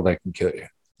withdrawal that can kill you.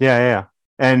 Yeah.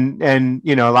 And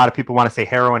a lot of people want to say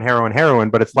heroin,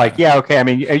 but it's like, okay. I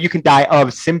mean, you can die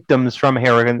of symptoms from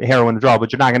heroin withdrawal,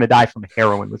 but you're not going to die from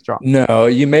heroin withdrawal. No,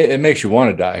 it makes you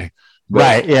want to die. But,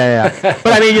 right. Yeah. But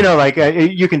I mean,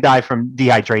 you can die from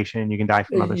dehydration. You can die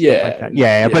from other stuff like that.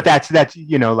 Yeah. But that's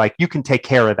you can take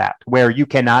care of that, where you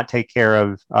cannot take care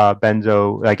of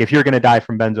benzo. Like if you're going to die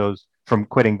from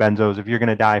quitting benzos, if you're going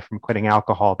to die from quitting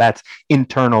alcohol, that's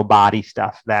internal body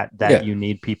stuff that you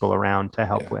need people around to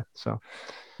help with. So,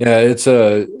 it's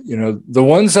the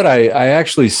ones that I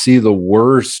actually see the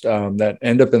worst that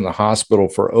end up in the hospital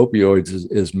for opioids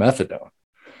is methadone.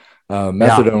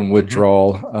 Methadone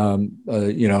withdrawal.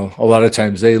 A lot of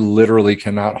times they literally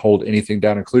cannot hold anything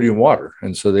down, including water,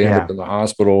 and so they end up in the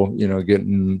hospital.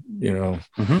 Getting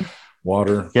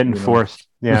water, getting forced.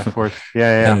 Yeah, forced.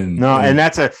 Yeah. And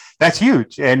that's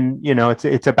huge. And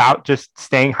it's about just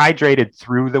staying hydrated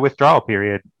through the withdrawal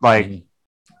period. And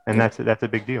that's a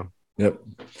big deal. Yep.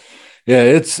 Yeah,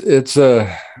 it's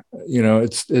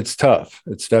tough.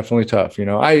 It's definitely tough.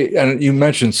 And you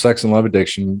mentioned sex and love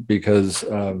addiction because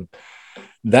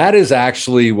that is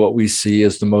actually what we see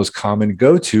as the most common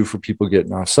go-to for people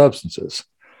getting off substances.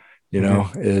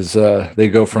 Is they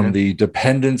go from the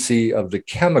dependency of the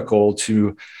chemical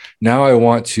to now I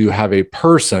want to have a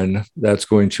person that's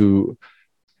going to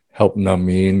help numb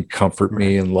me and comfort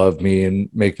me and love me and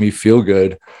make me feel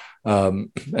good.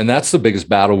 And that's the biggest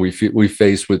battle we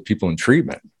face with people in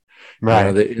treatment.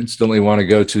 Right. They instantly want to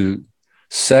go to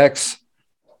sex,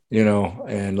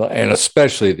 and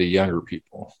especially the younger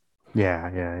people.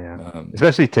 Yeah.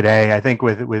 Especially today, I think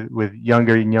with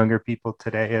younger and younger people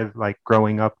today, of like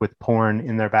growing up with porn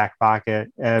in their back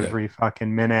pocket every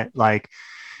fucking minute. Like,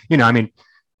 I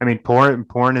mean,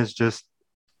 porn is just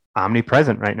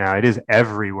omnipresent right now. It is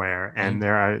everywhere, and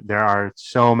there are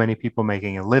so many people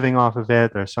making a living off of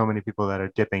it. There are so many people that are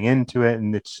dipping into it,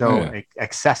 and it's so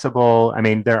accessible. I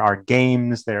mean, there are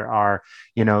games, there are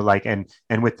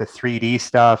and with the 3D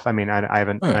stuff. I mean, I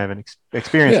haven't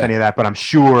experienced any of that, but I'm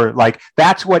sure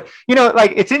that's what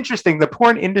it's interesting. The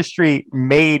porn industry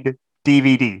made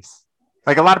DVDs.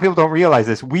 Like a lot of people don't realize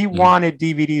this. We wanted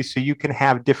DVDs so you can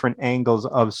have different angles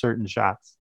of certain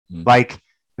shots. Like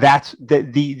that's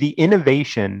the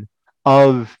innovation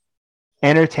of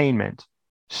entertainment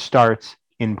starts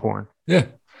in porn. Yeah.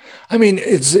 I mean,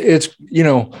 it's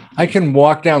I can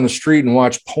walk down the street and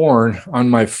watch porn on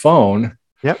my phone.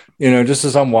 Yep. Just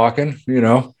as I'm walking,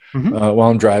 while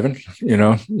I'm driving,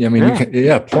 I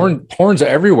mean, porn's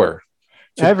everywhere.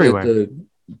 It's everywhere. At the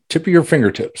tip of your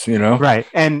fingertips, Right.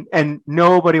 And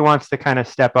nobody wants to kind of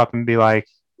step up and be like,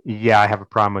 I have a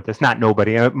problem with this. Not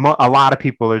nobody. A lot of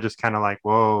people are just kind of like,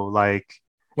 whoa,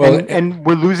 and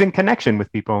we're losing connection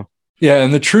with people. Yeah.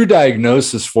 And the true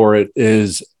diagnosis for it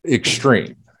is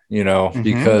extreme,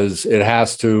 because it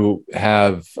has to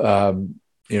have,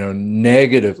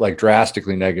 negative, like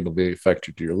drastically negatively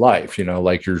affected your life,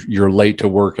 like you're late to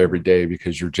work every day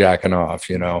because you're jacking off,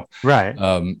 Right.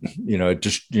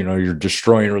 You're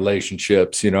destroying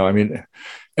relationships, I mean,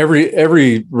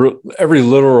 every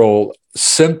literal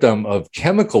symptom of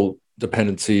chemical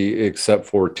dependency, except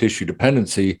for tissue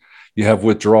dependency, you have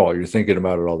withdrawal. You're thinking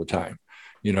about it all the time.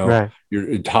 Your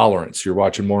intolerance, you're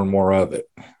watching more and more of it.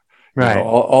 Right.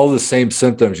 All the same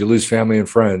symptoms. You lose family and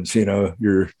friends.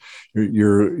 You're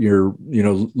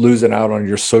losing out on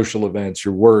your social events,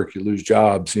 your work. You lose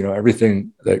jobs.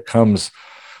 Everything that comes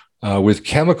with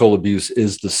chemical abuse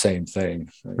is the same thing,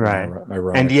 right?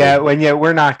 Ironically. And yet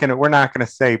we're not gonna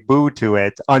say boo to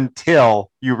it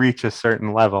until you reach a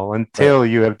certain level, until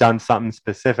you have done something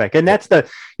specific. And that's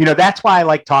that's why I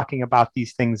like talking about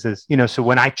these things. Is so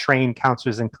when I train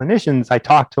counselors and clinicians, I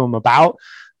talk to them about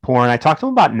porn. I talk to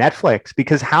them about Netflix,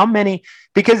 because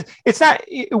it's not,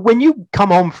 when you come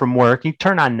home from work, you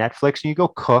turn on Netflix and you go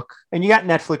cook, and you got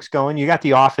Netflix going, you got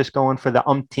The Office going for the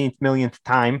umpteenth millionth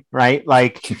time, right?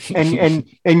 Like, and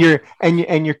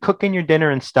you're cooking your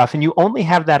dinner and stuff, and you only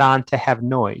have that on to have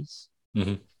noise.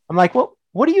 Mm-hmm. I'm like, well,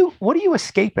 what are you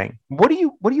escaping? What are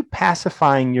you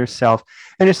pacifying yourself?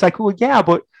 And it's like, well, yeah,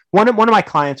 but one of my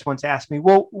clients once asked me,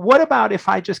 well, what about if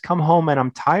I just come home and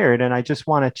I'm tired and I just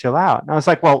want to chill out? And I was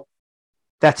like, well,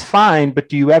 that's fine, but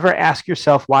do you ever ask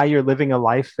yourself why you're living a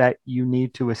life that you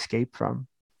need to escape from?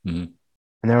 Mm-hmm.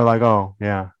 And they were like, oh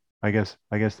yeah, I guess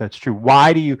that's true.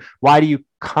 Why do you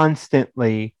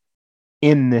constantly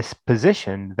in this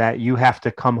position that you have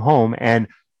to come home and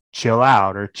chill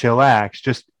out or chillax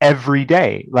just every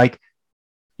day? Like,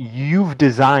 you've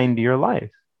designed your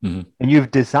life, mm-hmm. and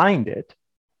you've designed it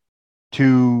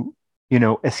to,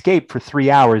 escape for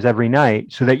 3 hours every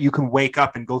night so that you can wake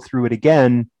up and go through it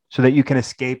again, so that you can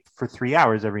escape for 3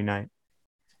 hours every night.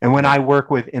 And when I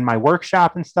work in my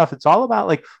workshop and stuff, it's all about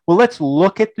like, well, let's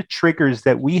look at the triggers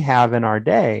that we have in our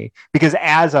day, because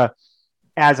as a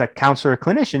counselor or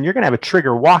clinician, you're going to have a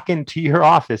trigger walk into your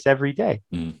office every day.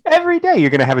 Mm. Every day you're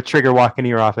going to have a trigger walk into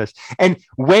your office. And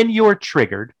when you're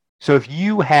triggered, so if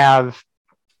you have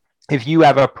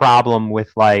a problem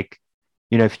with, like,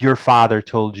 if your father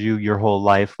told you your whole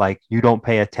life, like, you don't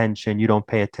pay attention, you're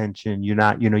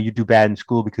not, you do bad in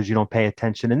school because you don't pay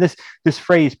attention. And this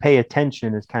phrase, pay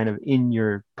attention, is kind of in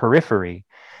your periphery.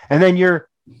 And then you're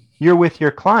with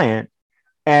your client,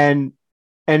 and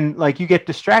like, you get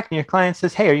distracted and your client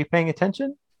says, hey, are you paying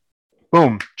attention?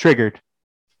 Boom, triggered,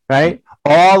 right?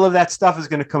 All of that stuff is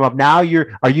going to come up. Now are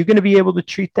you going to be able to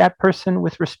treat that person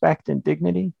with respect and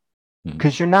dignity?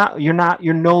 Because you're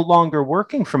no longer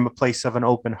working from a place of an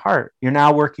open heart. You're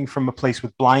now working from a place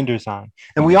with blinders on.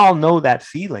 And we all know that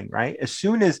feeling, right? As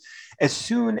soon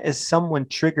as someone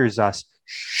triggers us,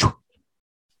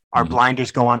 our blinders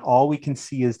go on. All we can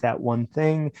see is that one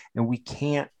thing, and we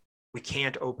can't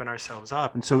open ourselves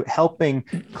up. And so helping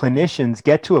clinicians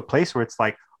get to a place where it's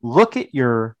like, look at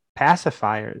your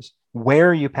pacifiers. Where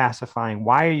are you pacifying?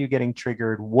 Why are you getting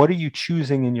triggered? What are you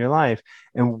choosing in your life?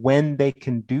 And when they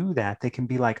can do that, they can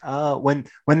be like, when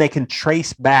they can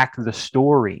trace back the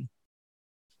story,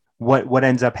 what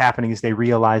ends up happening is they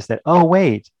realize that, oh,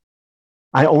 wait,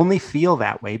 I only feel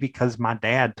that way because my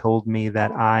dad told me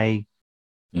that I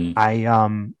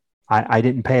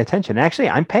didn't pay attention. Actually,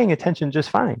 I'm paying attention just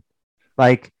fine.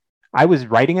 Like, I was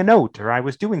writing a note, or I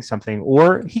was doing something,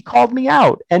 or he called me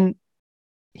out, and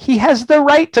he has the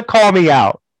right to call me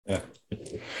out. Yeah.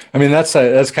 I mean, that's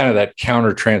kind of that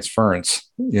counter transference,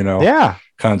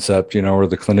 concept, where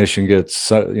the clinician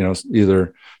gets,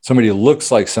 either somebody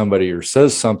looks like somebody or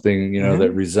says something, mm-hmm.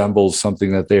 that resembles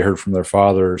something that they heard from their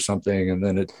father or something. And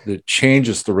then it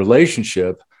changes the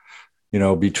relationship,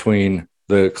 between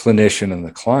the clinician and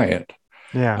the client.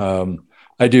 Yeah.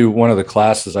 I do, one of the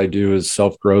classes I do is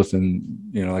self-growth,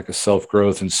 and, like a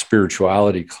self-growth and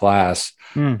spirituality class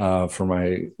for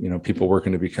my, people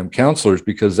working to become counselors,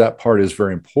 because that part is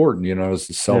very important, as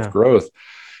the self-growth.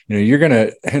 You're going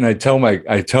to, and I tell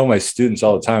my students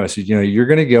all the time, I said, you're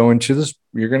going to go into this,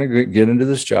 you're going to get into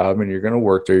this job, and you're going to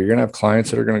work there. You're going to have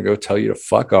clients that are going to go tell you to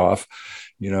fuck off.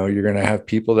 You're going to have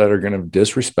people that are going to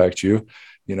disrespect you.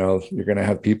 You're going to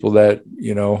have people that,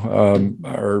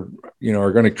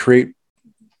 are going to create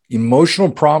emotional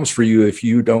problems for you if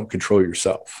you don't control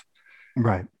yourself.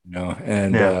 Right.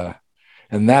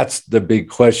 And that's the big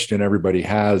question everybody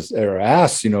has or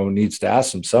asks, needs to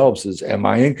ask themselves is, am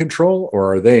I in control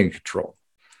or are they in control?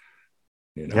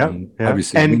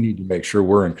 Obviously we need to make sure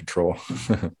we're in control.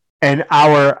 And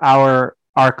our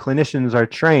clinicians are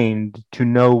trained to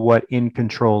know what in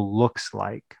control looks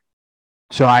like.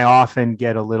 So I often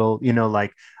get a little,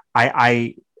 like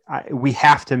we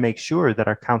have to make sure that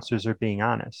our counselors are being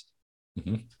honest,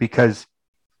 mm-hmm. because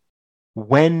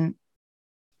when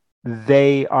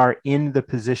they are in the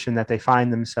position that they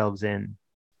find themselves in,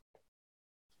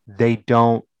 they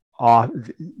don't,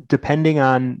 depending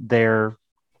on their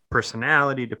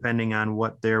personality, depending on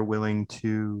what they're willing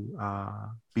to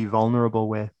be vulnerable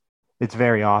with, it's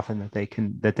very often that they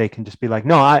can just be like,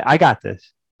 no, I got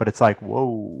this. But it's like,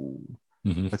 whoa.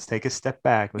 Mm-hmm. Let's take a step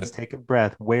back. Let's take a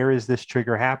breath. Where is this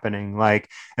trigger happening? Like,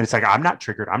 and it's like, I'm not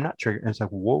triggered. And it's like,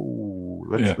 whoa,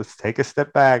 let's take a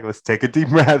step back. Let's take a deep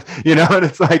breath, and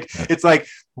it's like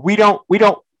we don't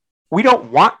we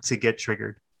don't want to get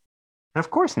triggered. And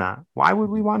of course not. Why would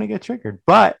we want to get triggered?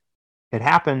 But it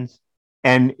happens.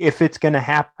 And if it's going to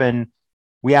happen,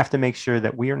 we have to make sure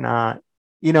that we are not,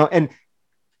 and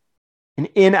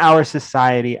in our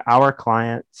society, our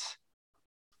clients,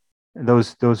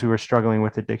 those who are struggling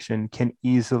with addiction can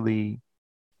easily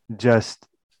just,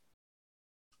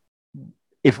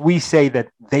 if we say that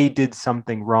they did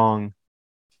something wrong,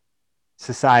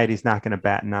 society's not going to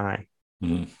bat an eye.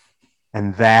 Mm-hmm.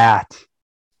 And that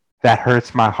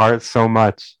hurts my heart so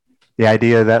much. The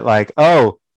idea that like,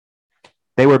 oh,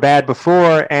 they were bad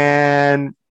before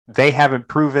and they haven't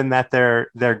proven that they're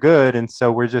good. And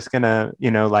so we're just going to,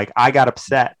 like I got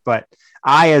upset, but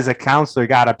I, as a counselor,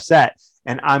 got upset,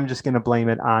 and I'm just going to blame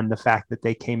it on the fact that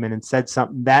they came in and said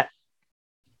something that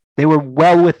they were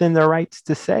well within their rights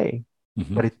to say,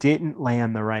 mm-hmm. but it didn't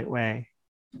land the right way,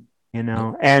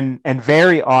 and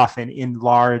very often in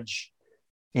large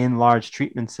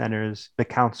treatment centers, the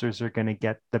counselors are going to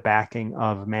get the backing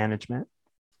of management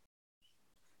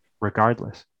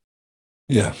regardless.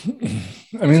 Yeah.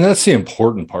 I mean, that's the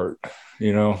important part,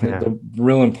 The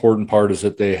real important part is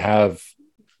that they have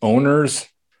owners,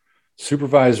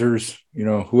 supervisors,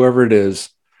 whoever it is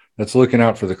that's looking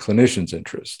out for the clinician's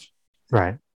interest.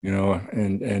 Right.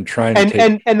 And trying to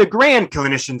take and the grand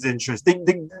clinician's interest,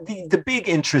 the big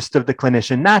interest of the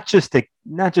clinician, not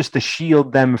just to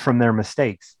shield them from their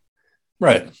mistakes.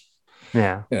 Right.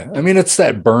 Yeah. Yeah. I mean, it's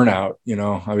that burnout,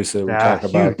 obviously we talk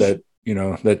about that,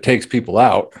 that takes people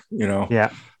out,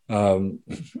 Yeah. And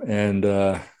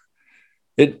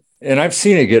I've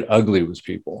seen it get ugly with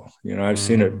people, I've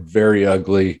seen it very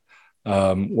ugly,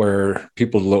 where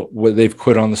people they've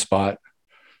quit on the spot,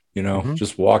 mm-hmm.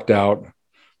 just walked out.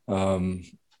 And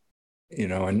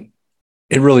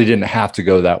it really didn't have to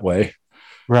go that way.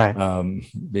 Right.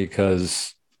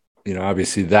 Because,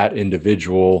 obviously that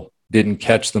individual didn't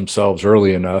catch themselves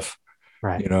early enough,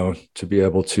 right. To be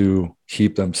able to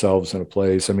keep themselves in a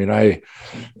place. I mean,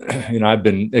 I've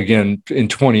been, again, in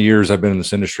 20 years, I've been in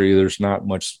this industry. There's not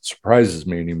much that surprises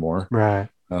me anymore. Right.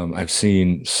 I've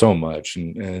seen so much,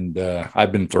 and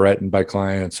I've been threatened by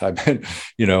clients. I've been,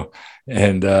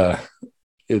 and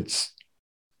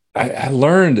I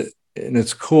learned, and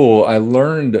it's cool. I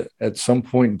learned at some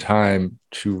point in time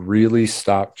to really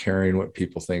stop caring what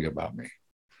people think about me.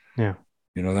 Yeah.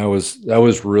 That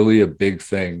was really a big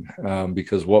thing,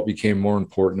 because what became more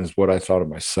important is what I thought of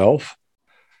myself,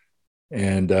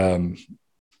 and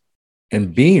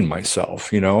being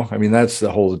myself. I mean, that's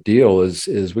the whole deal.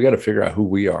 Is we got to figure out who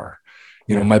we are.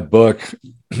 My book,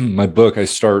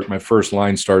 my first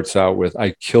line starts out with,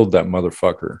 "I killed that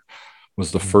motherfucker."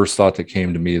 Was the first thought that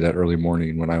came to me that early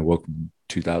morning when I woke in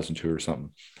 2002 or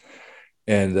something.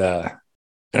 And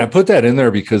I put that in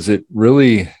there because it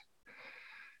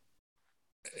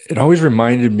always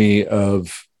reminded me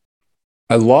of,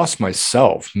 I lost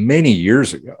myself many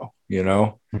years ago,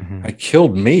 mm-hmm. I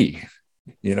killed me,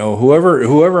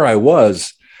 whoever I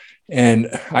was. And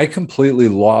I completely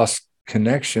lost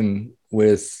connection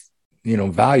with,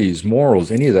 values, morals,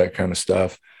 any of that kind of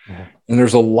stuff. Mm-hmm. And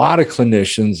there's a lot of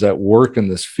clinicians that work in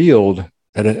this field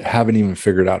that haven't even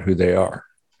figured out who they are.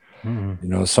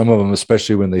 Mm-hmm. Some of them,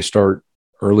 especially when they start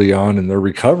early on in their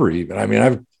recovery. Even, I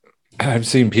mean, I've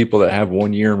seen people that have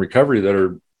 1 year in recovery that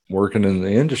are working in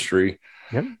the industry.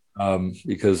 Yep.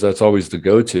 Because that's always the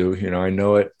go-to. I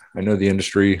know it. I know the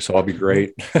industry, so I'll be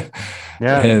great.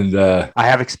 Yeah. And I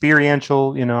have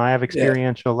experiential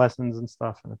lessons and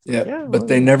stuff. And but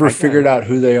they never figured out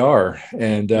who they are.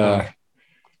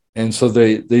 And so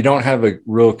they don't have a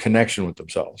real connection with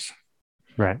themselves.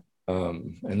 Right.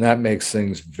 And that makes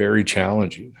things very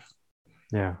challenging.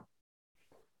 Yeah.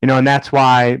 And that's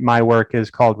why my work is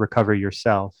called Recover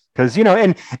Yourself. Because,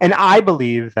 and I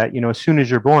believe that, as soon as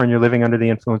you're born, you're living under the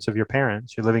influence of your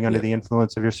parents. You're living under the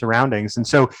influence of your surroundings. And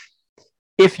so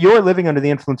if you're living under the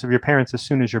influence of your parents as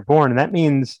soon as you're born, that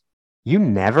means you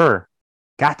never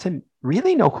got to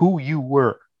really know who you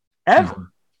were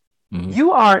ever. Mm-hmm.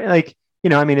 You are like,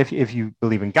 if you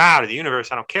believe in God or the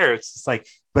universe, I don't care. It's just like,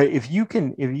 but if you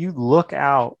look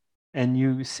out and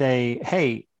you say,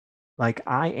 hey, like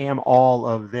I am all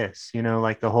of this,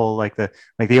 like the whole, like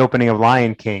the opening of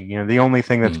Lion King, the only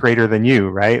thing that's greater than you,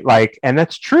 right? Like, and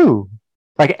that's true.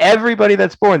 Like everybody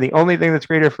that's born, the only thing that's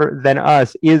greater than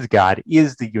us is God,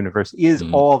 is the universe, is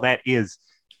all that is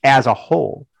as a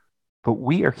whole. But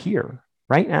we are here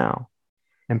right now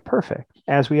and perfect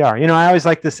as we are. I always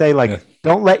like to say, like,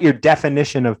 don't let your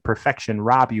definition of perfection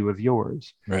rob you of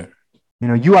yours. Right.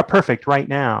 You are perfect right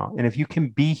now. And if you can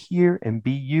be here and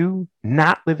be you,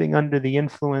 not living under the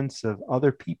influence of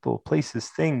other people, places,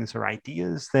 things, or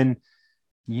ideas, then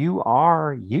you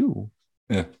are you.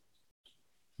 Yeah.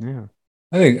 Yeah.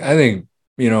 I think,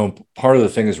 part of the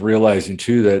thing is realizing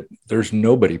too that there's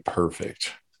nobody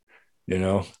perfect.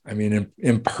 I mean, Well,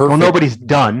 imperfect. nobody's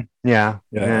done. Yeah.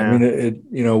 Yeah. I Yeah.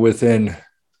 mean, within,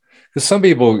 because some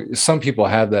people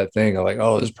have that thing of like,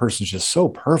 oh, this person's just so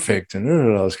perfect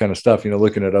and all this kind of stuff,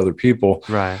 looking at other people.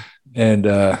 Right. And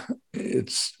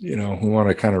it's, we want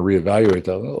to kind of reevaluate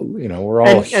that. We're all,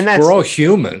 And we're that's all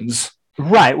humans.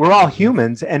 right. We're all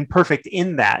humans and perfect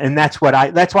in that. And that's why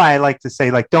I like to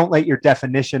say, like, don't let your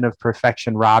definition of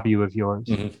perfection rob you of yours.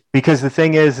 Mm-hmm. Because the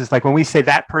thing is like when we say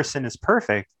that person is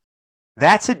perfect,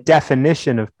 that's a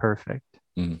definition of perfect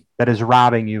that is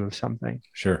robbing you of something.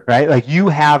 Sure. Right? Like you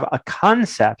have a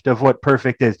concept of what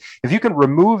perfect is. If you can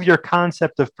remove your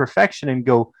concept of perfection and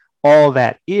go, all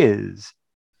that is,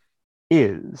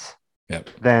 Yep.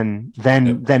 then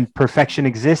perfection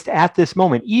exists at this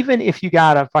moment, even if you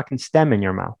got a fucking stem in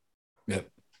your mouth. Yep.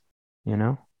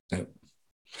 Yep.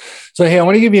 So, hey, I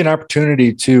want to give you an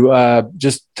opportunity to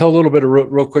just tell a little bit of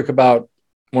real quick about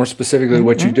more specifically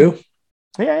what you do.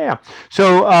 Yeah.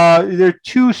 So there are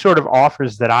two sort of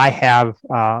offers that I have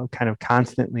kind of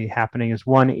constantly happening.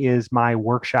 One is my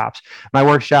workshops. My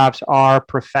workshops are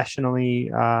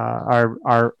professionally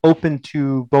are open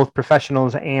to both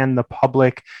professionals and the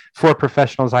public. For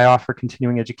professionals, I offer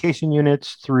continuing education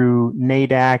units through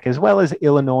NADAC as well as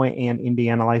Illinois and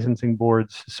Indiana licensing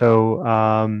boards.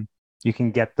 So you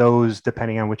can get those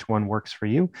depending on which one works for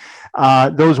you.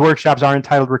 Those workshops are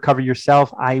entitled Recover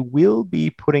Yourself. I will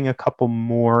be putting a couple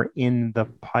more in the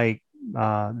pike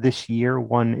this year,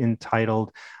 one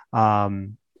entitled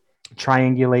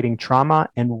Triangulating Trauma,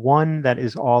 and one that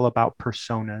is all about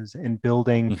personas and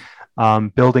building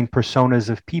personas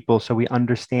of people so we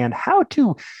understand how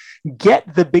to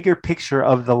get the bigger picture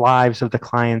of the lives of the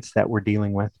clients that we're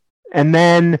dealing with. And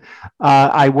then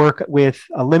I work with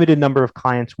a limited number of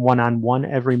clients one-on-one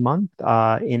every month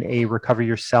in a Recover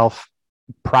Yourself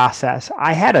process.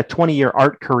 I had a 20-year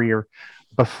art career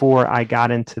before I got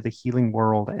into the healing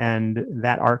world, and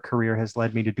that art career has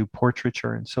led me to do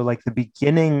portraiture. And so like the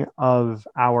beginning of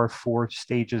our 4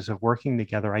 stages of working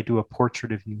together, I do a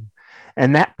portrait of you.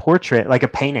 And that portrait, like a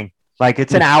painting, like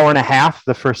it's an hour and a half,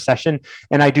 the first session.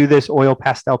 And I do this oil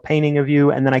pastel painting of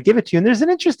you, and then I give it to you. And there's an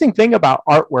interesting thing about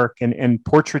artwork and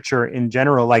portraiture in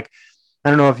general. Like, I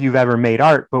don't know if you've ever made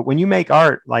art, but when you make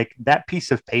art, like that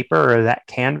piece of paper or that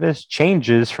canvas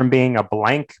changes from being a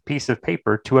blank piece of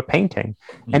paper to a painting,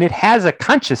 and it has a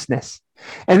consciousness.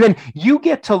 And then you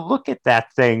get to look at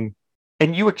that thing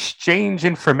and you exchange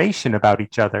information about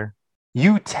each other.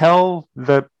 You tell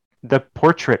the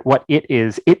portrait what it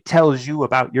is. It tells you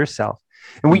about yourself.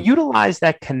 And we utilize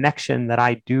that connection that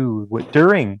I do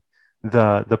during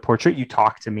the portrait. You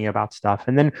talk to me about stuff,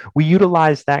 and then we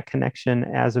utilize that connection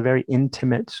as a very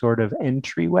intimate sort of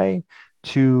entryway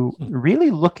to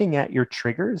really looking at your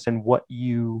triggers and what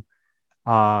you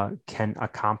can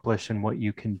accomplish and what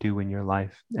you can do in your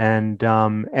life. And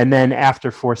then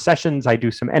after 4 sessions, I do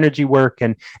some energy work,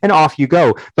 and off you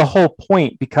go. The whole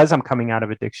point, because I'm coming out of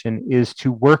addiction, is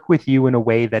to work with you in a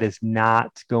way that is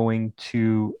not going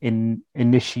to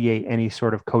initiate any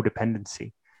sort of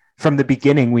codependency. From the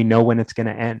beginning, we know when it's going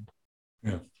to end.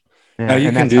 Yeah. Now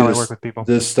you can do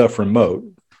this stuff remote.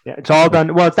 Yeah, it's all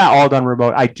done. Well, it's not all done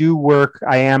remote. I do work.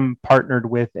 I am partnered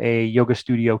with a yoga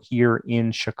studio here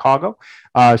in Chicago.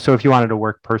 So if you wanted to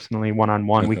work personally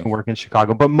one-on-one, we can work in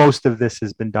Chicago. But most of this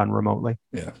has been done remotely.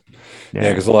 Yeah.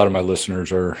 Because a lot of my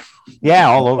listeners are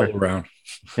all over around.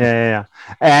 Yeah.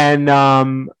 And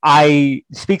I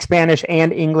speak Spanish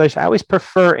and English. I always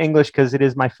prefer English because it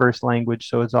is my first language.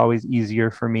 So it's always easier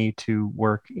for me to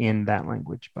work in that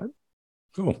language. But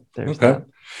cool. Okay. That.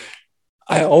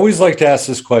 I always like to ask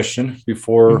this question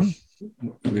before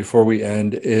we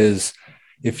end is,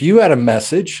 if you had a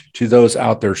message to those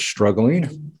out there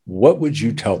struggling, what would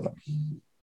you tell them?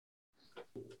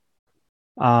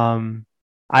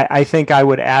 I think I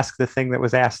would ask the thing that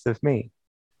was asked of me.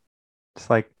 It's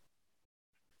like,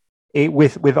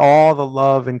 with all the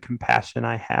love and compassion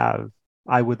I have,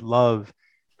 I would love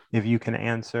if you can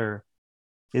answer,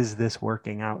 is this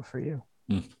working out for you?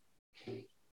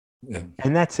 Yeah.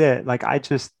 And that's it. Like,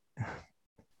 and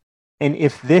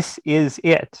if this is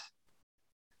it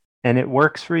and it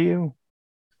works for you,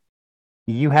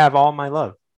 you have all my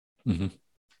love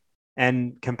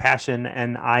and compassion.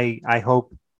 And I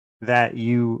hope that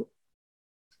you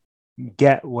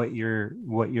get what you're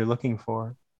looking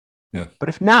for. Yeah. But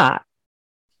if not,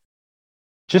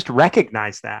 just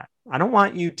recognize that. I don't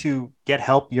want you to get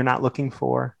help you're not looking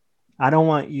for. I don't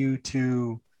want you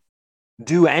to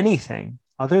do anything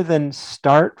other than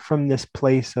start from this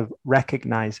place of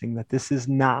recognizing that this is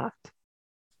not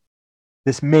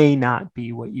this may not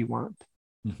be what you want.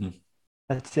 Mm-hmm.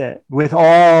 That's it. With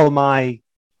all my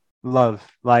love,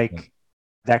 like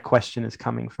that question is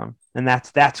coming from. And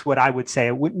that's what I would say.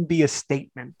 It wouldn't be a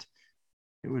statement.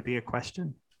 It would be a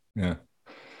question. Yeah.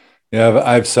 Yeah.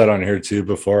 I've said on here too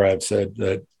before, I've said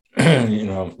that,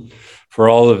 for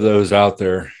all of those out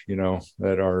there,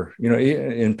 that are,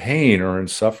 in pain or in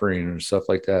suffering or stuff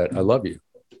like that, I love you.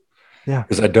 Yeah.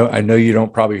 Because I know you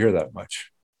don't probably hear that much.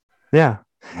 Yeah.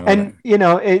 And,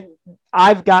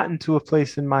 I've gotten to a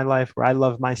place in my life where I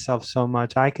love myself so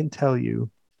much. I can tell you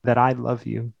that I love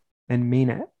you and mean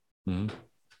it.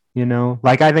 Mm-hmm.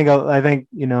 Like I think,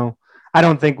 I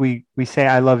don't think we say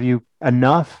I love you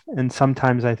enough. And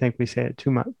sometimes I think we say it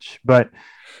too much, but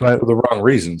for the wrong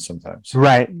reasons sometimes.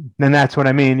 Right. And that's what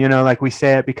I mean. Like we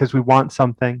say it because we want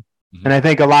something. Mm-hmm. And I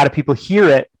think a lot of people hear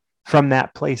it from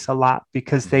that place a lot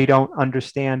because they don't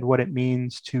understand what it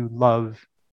means to love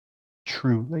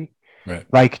truly. Right.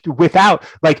 Like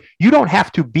you don't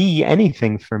have to be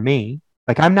anything for me.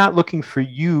 Like I'm not looking for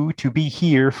you to be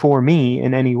here for me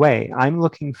in any way. I'm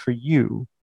looking for you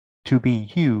to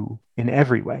be you in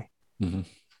every way. Mm-hmm.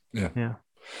 Yeah. Yeah.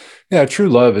 Yeah. True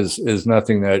love is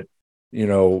nothing that,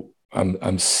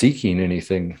 I'm seeking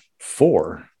anything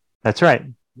for. That's right.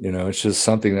 It's just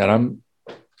something that I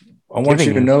want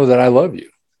you to know that I love you.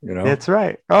 That's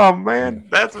right. Oh man,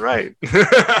 that's right.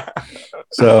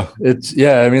 So it's,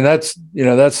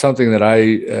 that's something that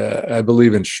I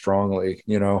believe in strongly,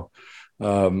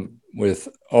 with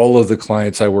all of the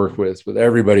clients I work with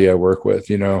everybody I work with,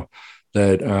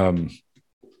 that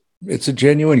it's a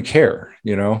genuine care,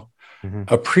 mm-hmm.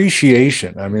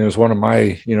 Appreciation. I mean, it was one of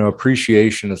my,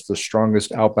 appreciation is the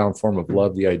strongest outbound form of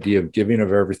love. The idea of giving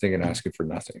of everything and asking for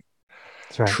nothing.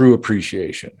 That's right. True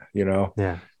appreciation,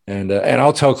 Yeah. And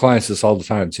I'll tell clients this all the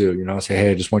time too, I'll say, hey,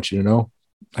 I just want you to know,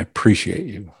 I appreciate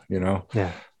you,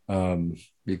 Yeah.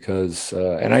 Because,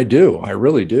 and I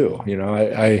really do,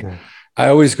 I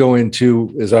always go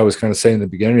into, as I was kind of saying in the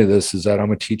beginning of this, is that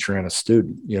I'm a teacher and a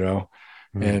student,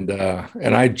 Mm-hmm.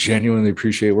 And I genuinely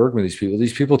appreciate working with these people.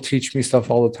 These people teach me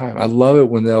stuff all the time. I love it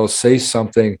when they'll say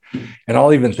something and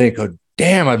I'll even think, oh,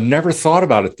 damn, I've never thought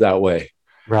about it that way.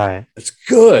 Right. It's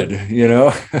good,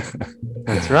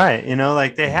 That's right.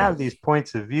 Like they have these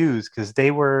points of views because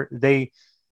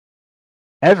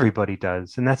everybody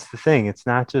does. And that's the thing. It's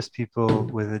not just people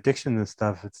with addiction and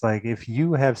stuff. It's like, if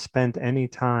you have spent any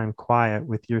time quiet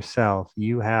with yourself,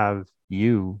 you have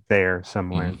you there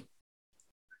somewhere. Mm-hmm.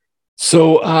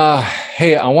 So,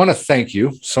 hey, I want to thank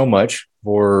you so much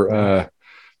for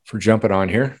jumping on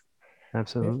here.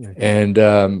 Absolutely. And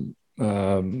I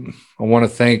want to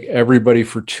thank everybody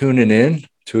for tuning in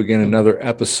to, again, another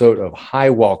episode of High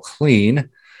While Clean.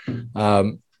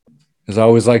 As I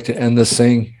always like to end this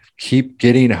thing, keep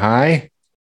getting high,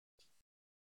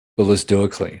 but let's do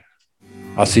it clean.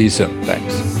 I'll see you soon.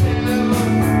 Thanks.